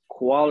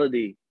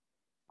 quality,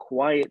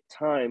 quiet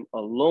time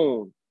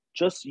alone,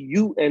 just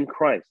you and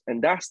Christ,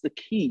 and that's the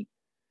key.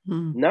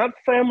 Not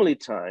family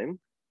time,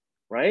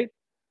 right?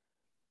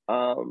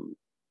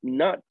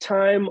 Not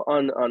time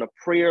on a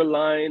prayer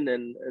line,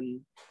 and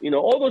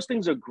all those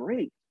things are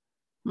great,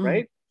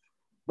 right?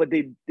 But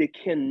they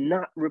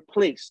cannot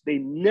replace, they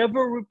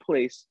never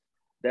replace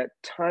that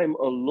time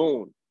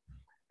alone.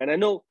 And I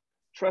know,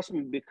 trust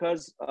me,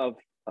 because of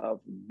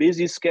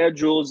busy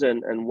schedules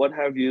and what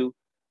have you,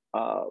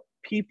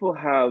 people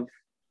have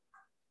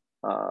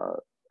a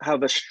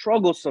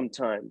struggle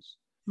sometimes.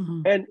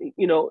 And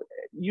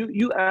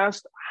you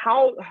asked,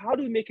 how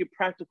do we make it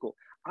practical?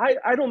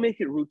 I don't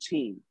make it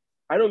routine.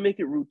 I don't make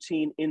it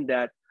routine in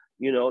that,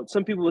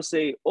 some people will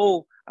say,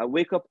 oh, I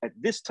wake up at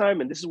this time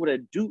and this is what I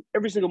do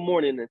every single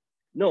morning. And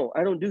no,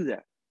 I don't do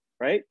that,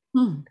 right?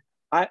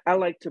 I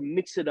like to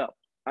mix it up.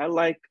 I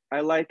like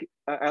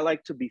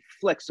to be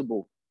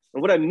flexible.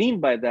 And what I mean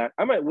by that,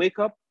 I might wake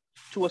up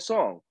to a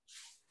song,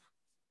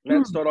 and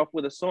I'd start off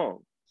with a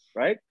song,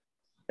 right?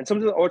 And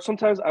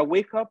sometimes I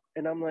wake up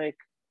and I'm like,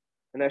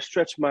 and I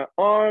stretch my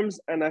arms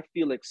and I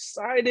feel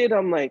excited.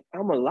 I'm like,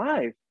 I'm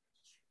alive,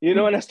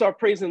 and I start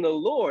praising the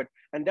Lord,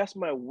 and that's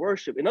my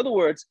worship. In other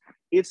words,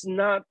 it's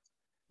not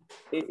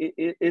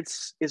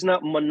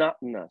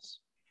monotonous,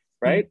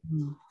 right?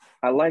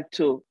 I like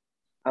to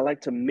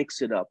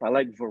mix it up. I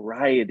like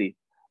variety,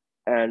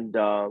 and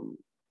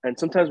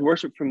sometimes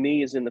worship for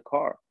me is in the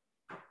car,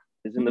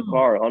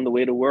 on the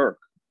way to work.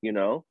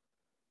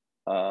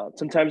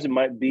 Sometimes it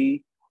might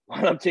be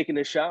while I'm taking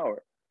a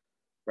shower,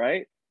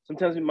 right?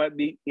 Sometimes it might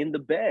be in the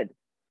bed.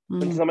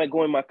 Sometimes I might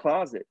go in my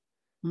closet.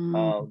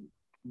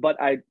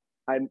 But I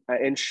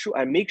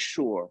make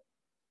sure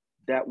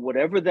that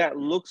whatever that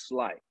looks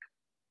like,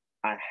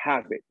 I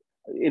have it.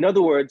 In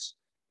other words,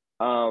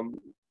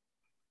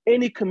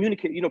 any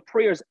communicate,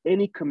 prayer is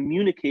any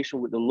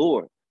communication with the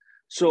Lord.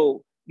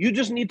 So you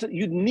just need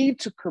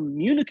to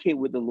communicate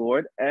with the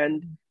Lord,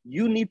 and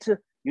you need to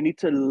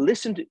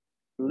listen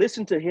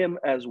to him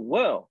as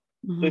well.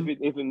 So if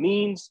it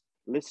means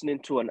listening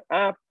to an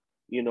app,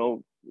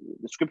 the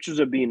scriptures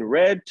are being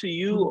read to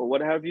you or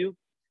what have you,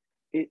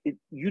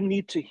 you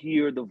need to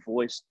hear the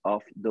voice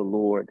of the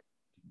Lord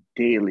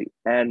daily.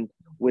 And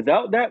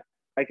without that,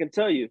 I can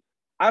tell you,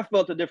 I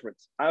felt a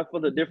difference. I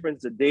felt a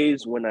difference the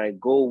days when I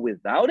go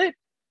without it.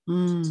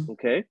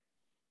 Okay.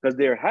 Because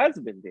there has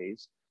been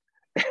days,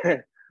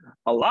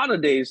 a lot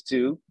of days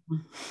too,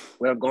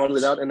 when I've gone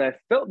without and I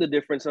felt the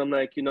difference. I'm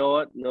like, you know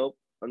what? Nope,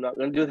 I'm not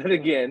going to do that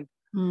again.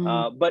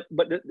 But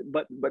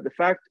the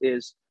fact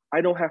is,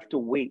 I don't have to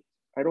wait.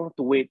 I don't have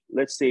to wait,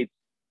 let's say,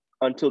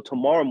 until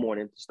tomorrow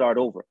morning to start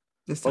over.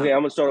 Okay, I'm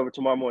going to start over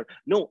tomorrow morning.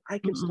 No, I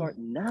can start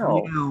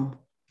now.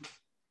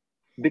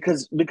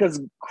 Because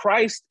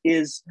Christ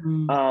is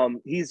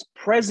he's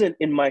present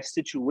in my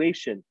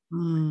situation,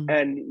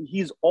 and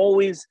he's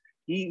always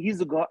he's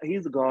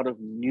the God of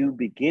new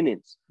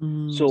beginnings.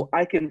 So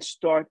I can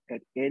start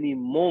at any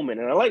moment,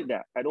 and I like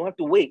that. I don't have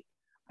to wait.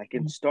 I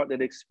can start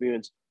that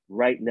experience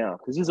right now,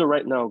 because he's a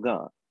right now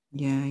God.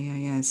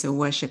 Yeah. So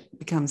worship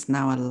becomes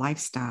now a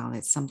lifestyle.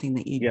 It's something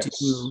that you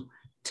do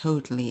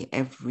totally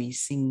every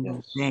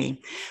single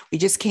day. We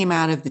just came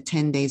out of the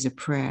 10 days of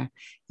prayer.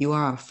 You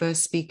are our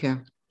first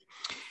speaker.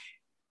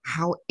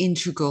 How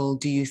integral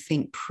do you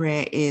think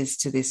prayer is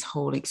to this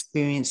whole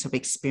experience of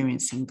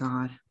experiencing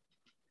God?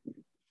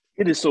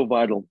 It is so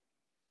vital.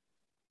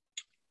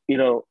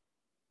 Ellen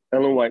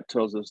White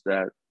tells us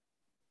that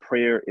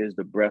prayer is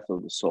the breath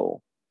of the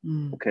soul.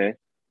 Okay.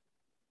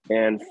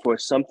 And for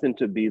something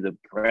to be the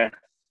breath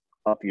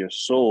of your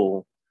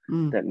soul,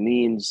 that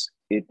means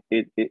it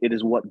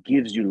is what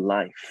gives you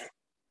life.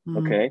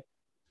 Okay.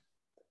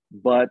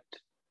 But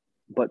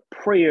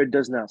prayer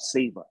does not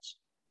save us.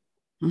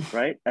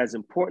 Right? As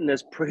important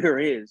as prayer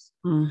is,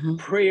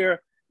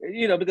 prayer,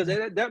 because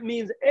that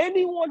means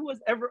anyone who has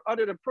ever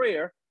uttered a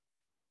prayer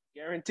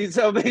guaranteed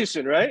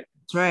salvation, right?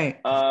 That's right.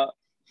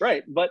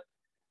 Right. But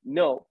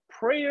no,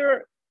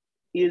 prayer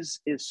is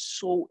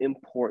so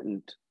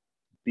important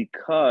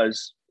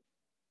because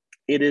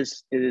it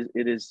is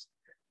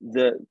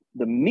the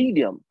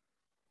medium.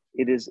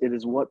 It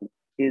is what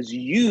is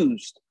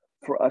used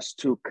for us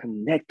to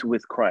connect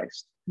with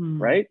Christ,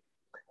 right?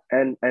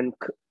 And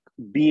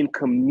be in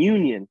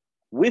communion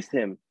with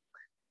him.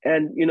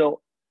 And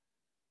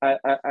I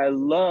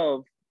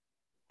love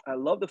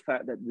the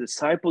fact that the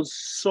disciples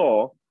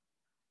saw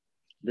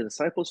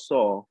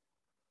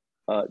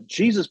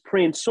Jesus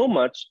praying so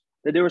much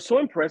that they were so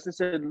impressed and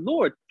said,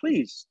 Lord,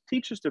 please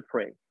teach us to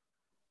pray,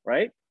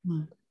 right?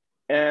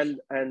 And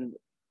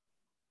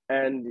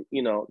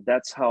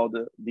that's how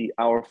the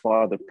Our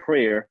Father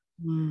prayer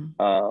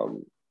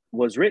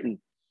was written.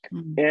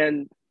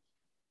 And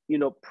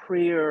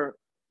prayer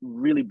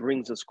really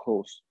brings us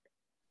close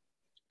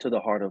to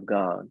the heart of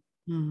God.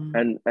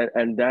 And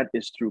that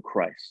is through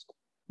Christ,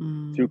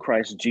 through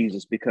Christ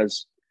Jesus,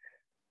 because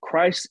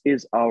Christ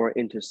is our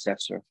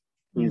intercessor.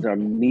 He's our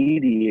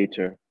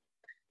mediator.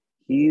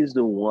 He's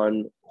the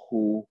one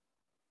who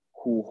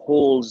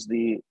holds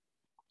the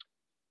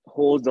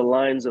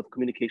lines of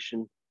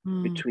communication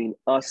between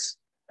us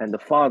and the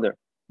Father.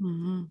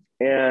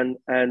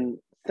 And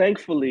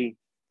thankfully,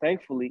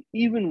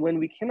 even when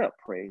we cannot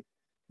pray,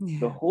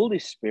 the Holy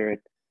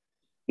Spirit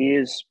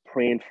is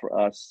praying for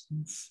us.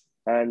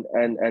 And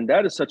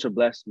that is such a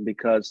blessing,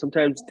 because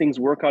sometimes things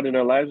work out in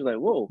our lives. We're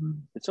like, whoa,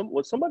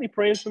 was somebody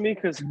praying for me?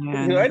 Because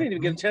I didn't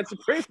even get a chance to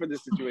pray for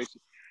this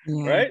situation,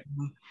 right?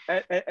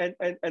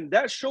 And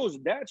that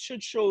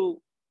should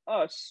show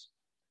us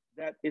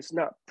that it's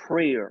not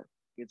prayer.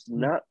 It's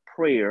not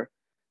prayer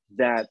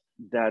that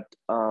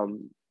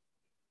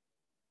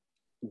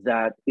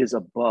is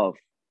above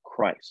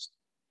Christ,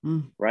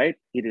 right?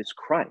 It is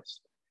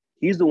Christ.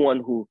 He's the one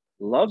who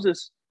loves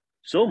us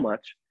so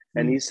much.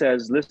 And he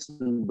says,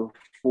 listen,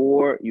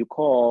 before you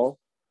call,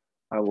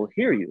 I will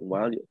hear you.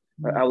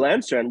 I'll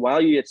answer. And while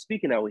you're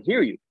speaking, I will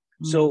hear you.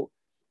 So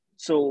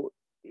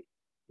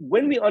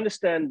when we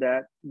understand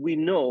that, we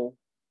know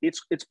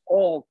it's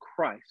all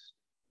Christ.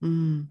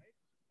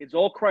 It's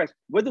all Christ,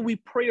 whether we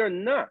pray or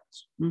not,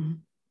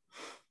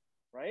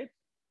 right?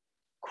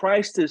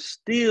 Christ is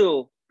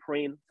still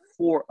praying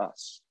for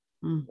us,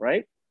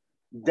 right?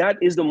 That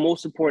is the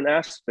most important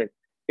aspect.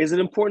 Is it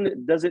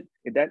important?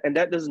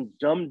 That doesn't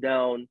dumb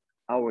down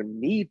our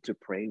need to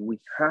pray. We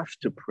have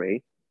to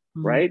pray,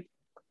 right?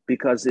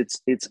 Because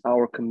it's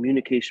our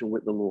communication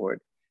with the Lord,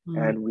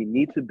 and we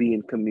need to be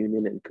in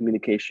communion and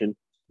communication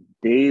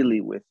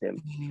daily with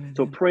him.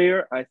 So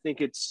prayer, I think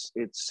it's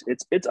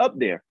up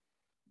there.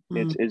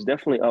 It's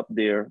definitely up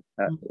there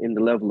in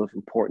the level of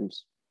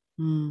importance.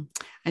 I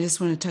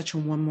just want to touch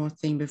on one more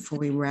thing before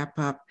we wrap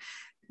up.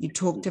 You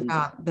talked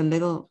about the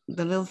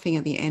little thing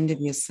at the end of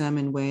your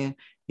sermon where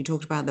you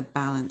talked about the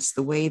balance,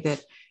 the way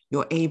that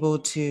you're able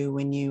to,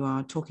 when you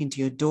are talking to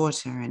your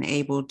daughter, and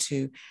able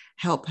to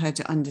help her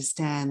to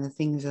understand the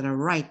things that are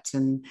right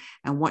and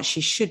what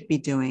she should be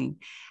doing.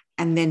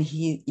 And then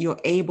you're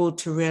able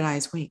to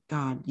realize, wait,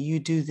 God, you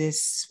do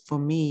this for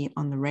me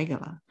on the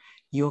regular.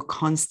 You're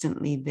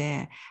constantly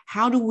there.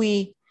 How do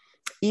we,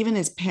 even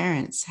as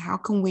parents, how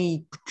can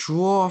we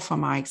draw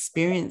from our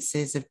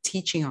experiences of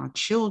teaching our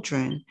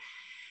children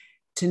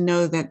to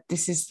know that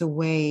this is the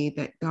way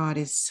that God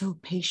is so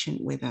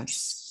patient with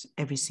us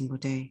every single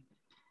day?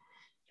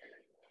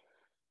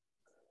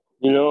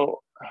 You know,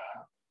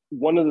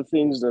 one of the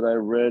things that I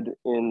read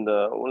in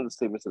one of the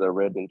statements that I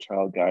read in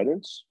Child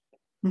Guidance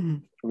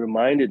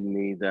reminded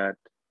me that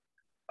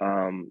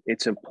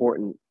it's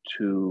important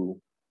to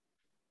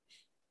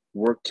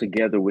work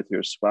together with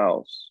your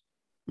spouse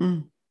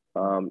in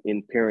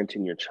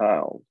parenting your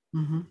child.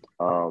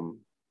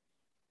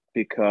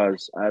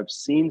 Because I've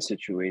seen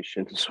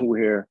situations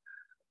where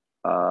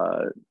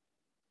the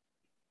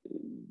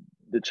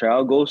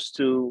child goes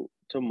to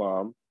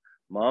mom.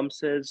 Mom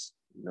says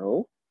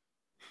no.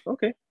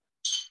 Okay.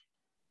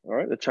 All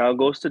right. The child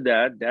goes to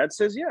dad. Dad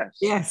says yes.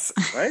 Yes.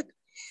 Right.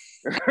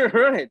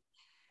 Right.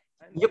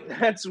 And yep.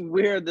 That's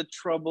where the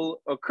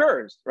trouble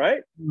occurs.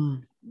 Right.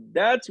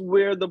 That's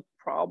where the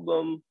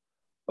problem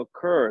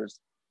occurs.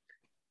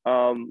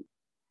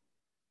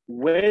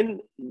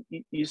 When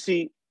you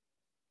see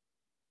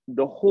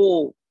the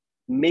whole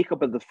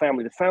makeup of the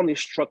family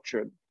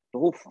structure, the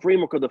whole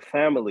framework of the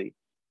family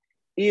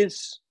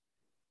is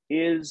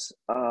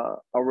a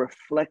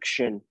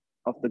reflection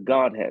of the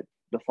Godhead,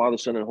 the Father,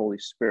 Son, and Holy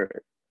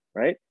Spirit,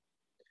 right?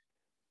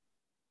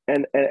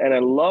 And I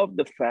love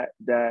the fact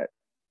that,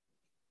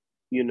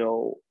 you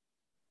know,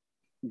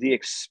 the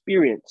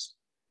experience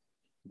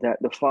that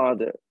the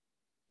Father,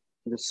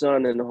 the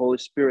Son, and the Holy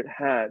Spirit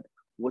had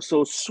was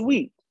so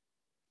sweet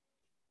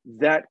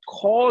that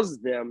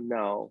caused them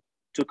now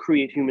to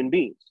create human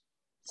beings.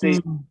 Say,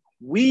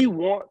 we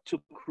want to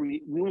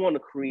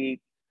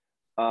create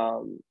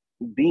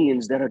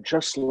beings that are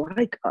just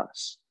like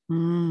us,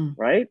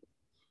 right?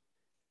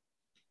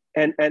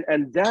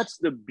 And that's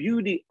the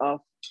beauty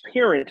of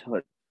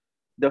parenthood.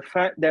 The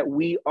fact that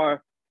we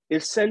are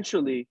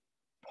essentially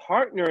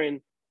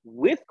partnering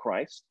with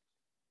Christ,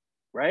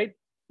 right,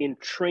 in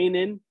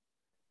training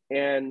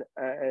and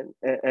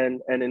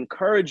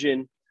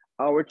encouraging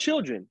our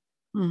children.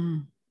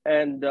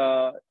 And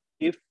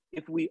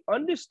if we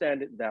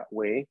understand it that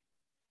way,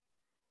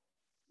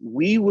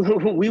 we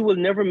will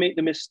never make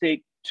the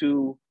mistake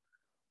to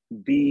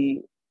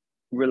be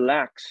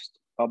relaxed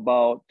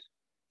about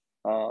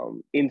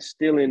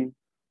instilling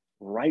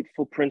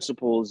rightful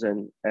principles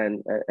and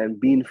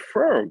being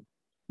firm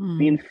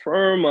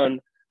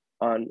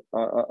on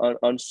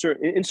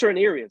certain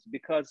areas,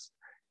 because,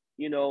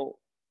 you know,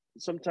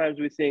 sometimes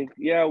we think,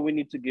 yeah, we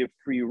need to give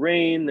free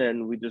rein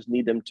and we just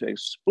need them to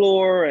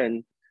explore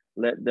and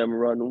let them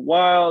run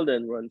wild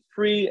and run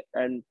free,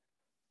 and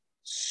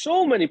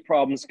so many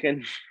problems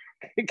can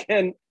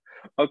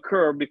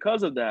occur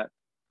because of that.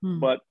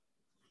 But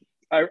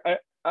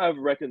I've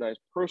recognized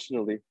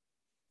personally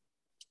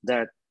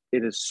that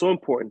it is so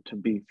important to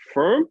be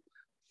firm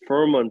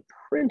on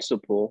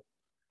principle,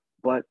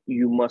 but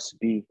you must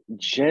be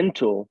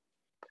gentle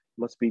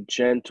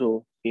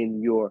in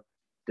your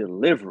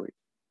delivery.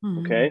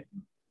 Okay,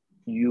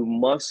 you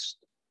must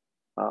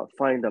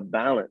find a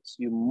balance.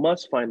 You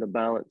must find a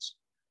balance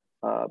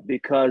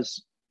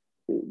because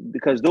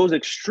those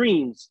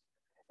extremes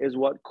is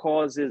what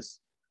causes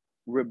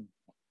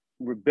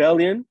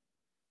rebellion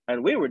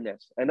and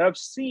waywardness. And I've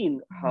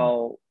seen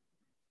how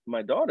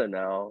my daughter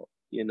now,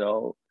 you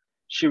know,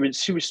 she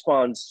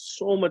responds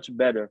so much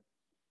better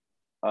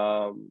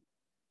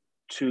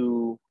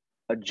to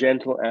a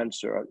gentle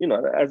answer. You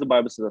know, as the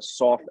Bible says, a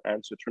soft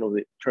answer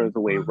turns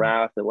away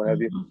wrath and what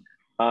have you.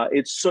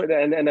 It's so,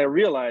 and I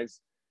realize,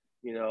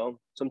 you know,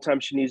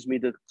 sometimes she needs me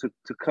to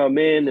come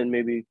in and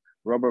maybe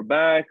rub her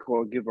back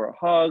or give her a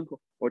hug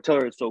or tell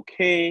her it's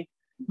okay,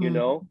 you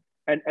know.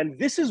 And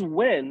this is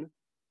when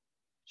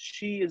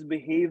she is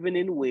behaving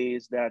in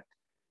ways that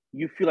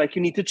you feel like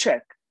you need to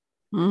check.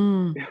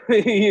 you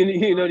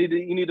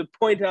need to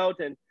point out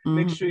and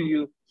make sure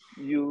you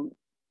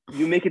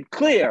make it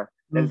clear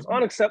that it's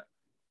unacceptable.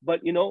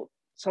 But, you know,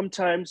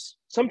 sometimes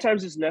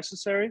it's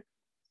necessary,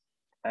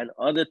 and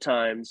other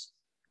times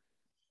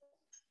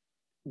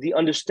the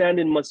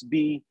understanding must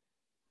be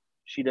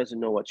she doesn't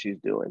know what she's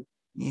doing.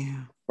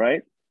 Yeah.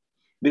 Right?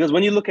 Because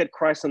when you look at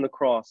Christ on the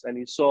cross and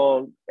he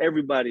saw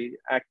everybody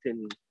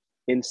acting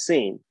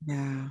insane,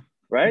 yeah,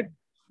 right?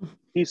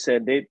 He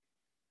said they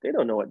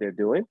don't know what they're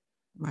doing.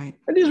 Right.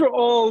 And these were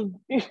all,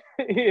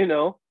 you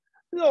know,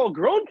 they're all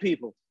grown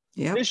people.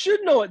 Yep. They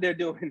should know what they're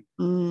doing.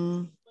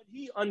 But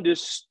he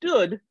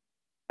understood,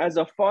 as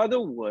a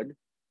father would,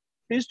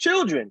 his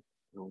children,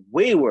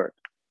 wayward,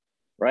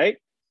 right?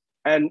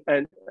 And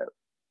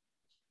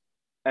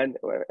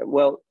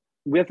well,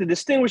 we have to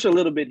distinguish a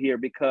little bit here,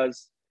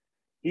 because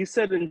he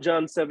said in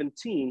John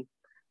 17,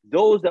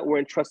 those that were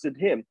entrusted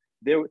him,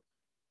 there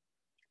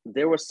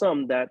were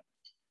some that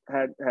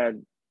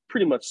had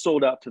pretty much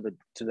sold out to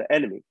the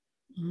enemy.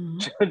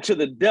 to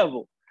the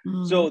devil.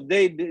 So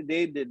they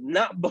did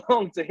not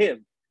belong to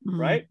him,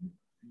 right?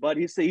 But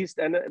he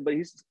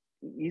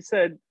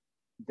said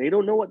they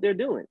don't know what they're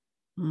doing,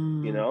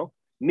 you know,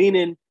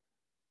 meaning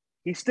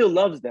he still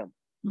loves them.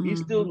 He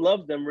still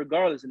loves them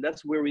regardless. And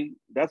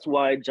that's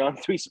why John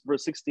 3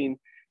 verse 16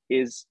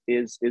 is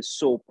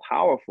so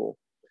powerful,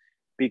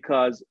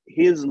 because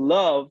his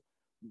love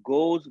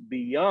goes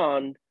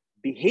beyond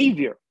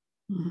behavior.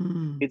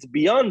 It's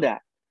beyond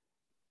that.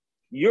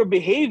 Your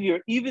behavior,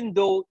 even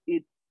though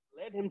it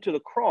led him to the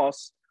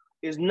cross,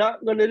 is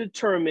not going to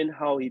determine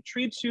how he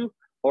treats you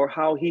or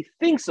how he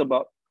thinks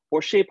about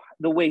or shape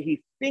the way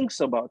he thinks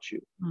about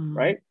you,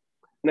 right?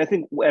 And I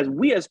think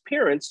as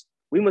parents,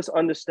 we must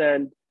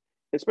understand,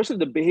 especially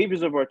the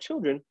behaviors of our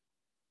children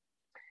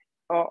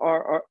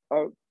are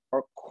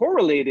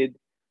correlated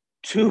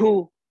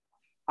to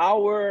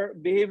our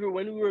behavior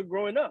when we were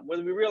growing up,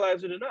 whether we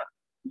realize it or not.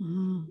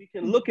 We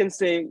can look and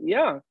say,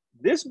 yeah,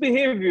 this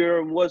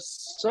behavior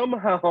was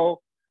somehow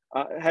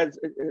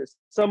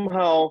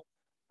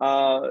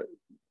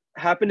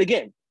happened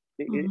again.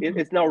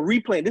 It's now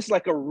replaying. This is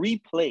like a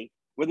replay,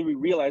 whether we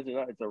realize it or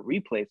not. It's a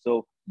replay.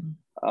 So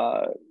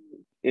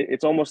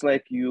it's almost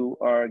like you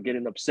are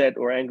getting upset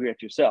or angry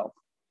at yourself.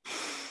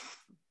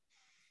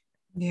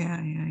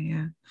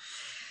 Yeah.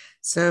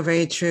 So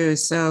very true.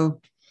 So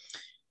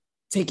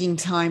taking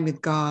time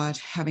with God,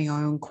 having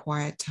our own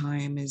quiet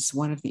time, is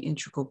one of the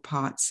integral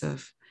parts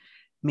of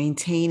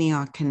maintaining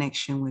our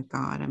connection with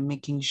God and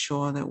making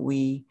sure that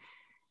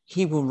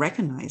he will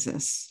recognize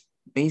us.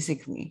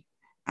 Basically,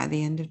 at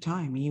the end of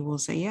time, he will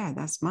say, yeah,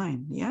 that's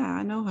mine. Yeah,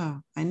 I know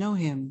her. I know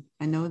him.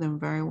 I know them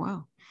very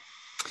well.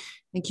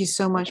 Thank you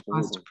so much,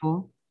 Pastor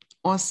Paul.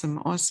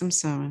 Awesome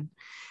sermon.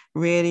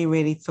 Really,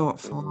 really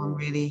thoughtful and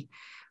really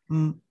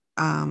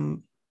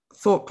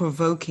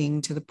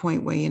thought-provoking, to the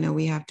point where,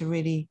 we have to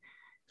really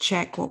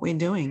check what we're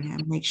doing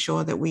and make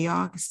sure that we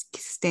are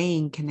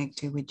staying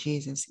connected with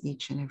Jesus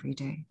each and every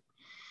day.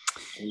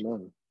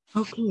 Amen.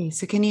 Okay,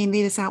 so can you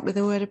lead us out with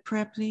a word of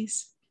prayer,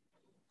 please?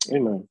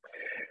 Amen.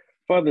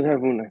 Father in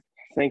heaven,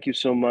 thank you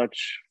so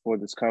much for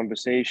this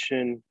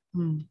conversation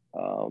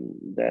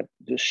that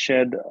just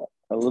shed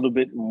a little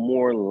bit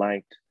more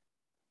light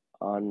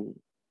on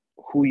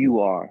who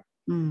you are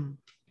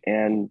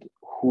and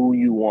who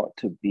you want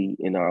to be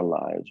in our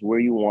lives, where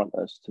you want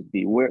us to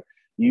be, where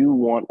you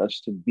want us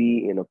to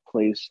be in a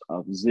place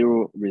of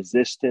zero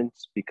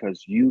resistance,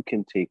 because you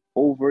can take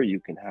over, you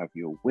can have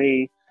your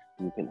way,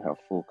 you can have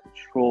full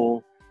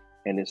control,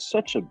 and it's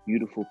such a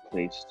beautiful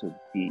place to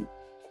be.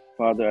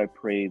 Father, I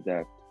pray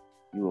that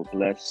you will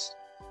bless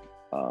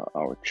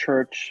our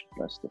church,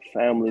 bless the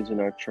families in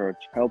our church,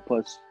 help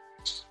us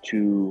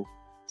to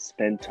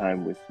spend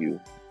time with you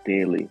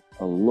daily,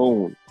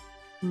 alone,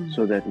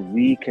 so that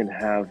we can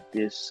have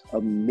this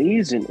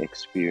amazing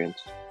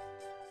experience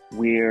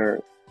where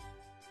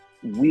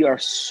we're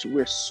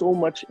so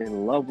much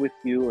in love with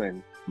you,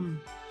 and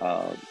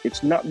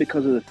it's not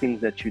because of the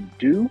things that you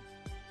do,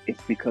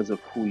 it's because of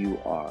who you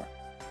are.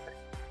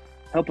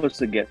 Help us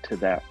to get to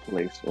that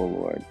place, oh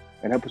Lord,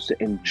 and help us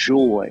to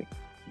enjoy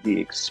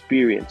the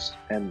experience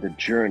and the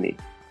journey.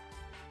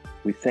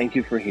 We thank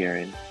you for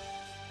hearing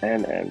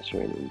and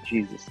answering. In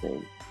Jesus'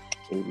 name,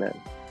 amen.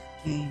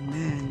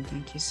 Amen.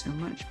 Thank you so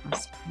much,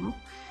 Pastor Paul.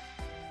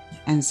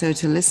 And so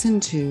to listen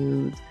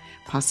to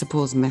Pastor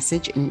Paul's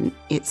message in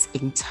its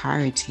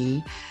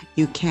entirety,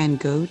 you can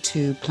go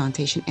to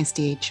Plantation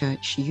SDA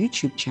Church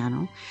YouTube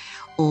channel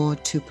or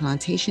to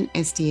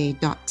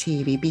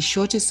plantationsda.tv. Be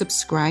sure to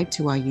subscribe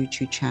to our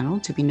YouTube channel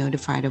to be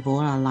notified of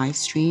all our live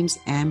streams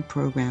and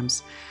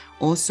programs.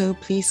 Also,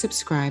 please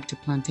subscribe to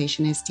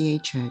Plantation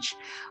SDA Church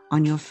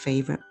on your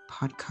favorite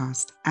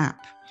podcast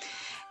app.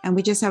 And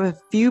we just have a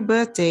few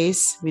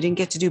birthdays. We didn't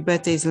get to do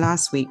birthdays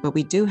last week, but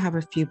we do have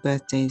a few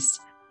birthdays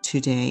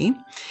today.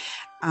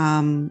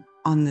 On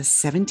the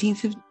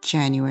 17th of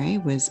January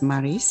was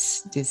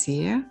Maris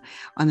Desir.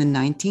 On the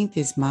 19th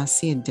is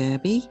Marcia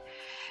Derby.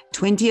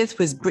 20th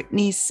was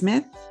Brittany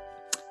Smith.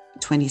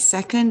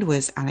 22nd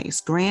was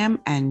Alex Graham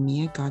and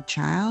Mia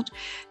Godchild.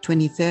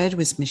 23rd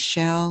was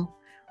Michelle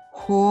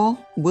Hall,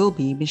 will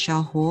be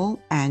Michelle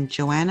Hall, and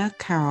Joanna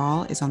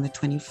Carroll is on the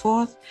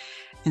 24th,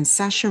 and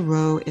Sasha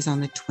Rowe is on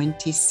the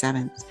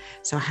 27th.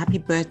 So happy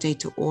birthday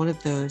to all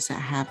of those that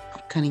have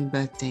upcoming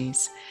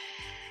birthdays.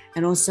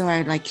 And also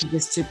I'd like you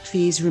just to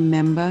please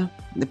remember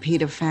the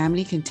Peter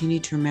family, continue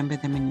to remember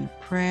them in your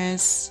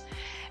prayers,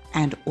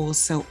 and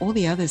also all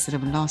the others that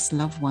have lost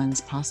loved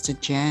ones, Pastor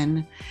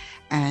Jen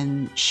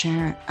and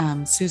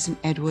Sharon, Susan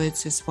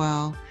Edwards as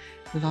well,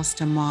 who lost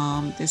her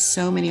mom. There's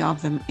so many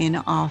of them in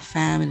our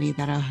family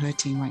that are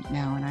hurting right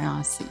now. And I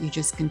ask that you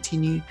just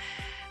continue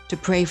to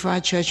pray for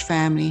our church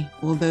family,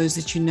 all those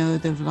that you know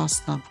that have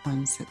lost loved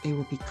ones, that they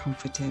will be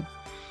comforted.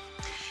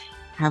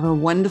 Have a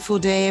wonderful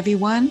day,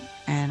 everyone.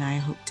 And I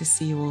hope to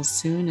see you all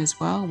soon as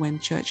well when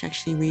church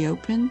actually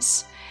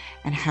reopens.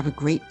 And have a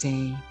great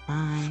day.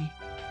 Bye.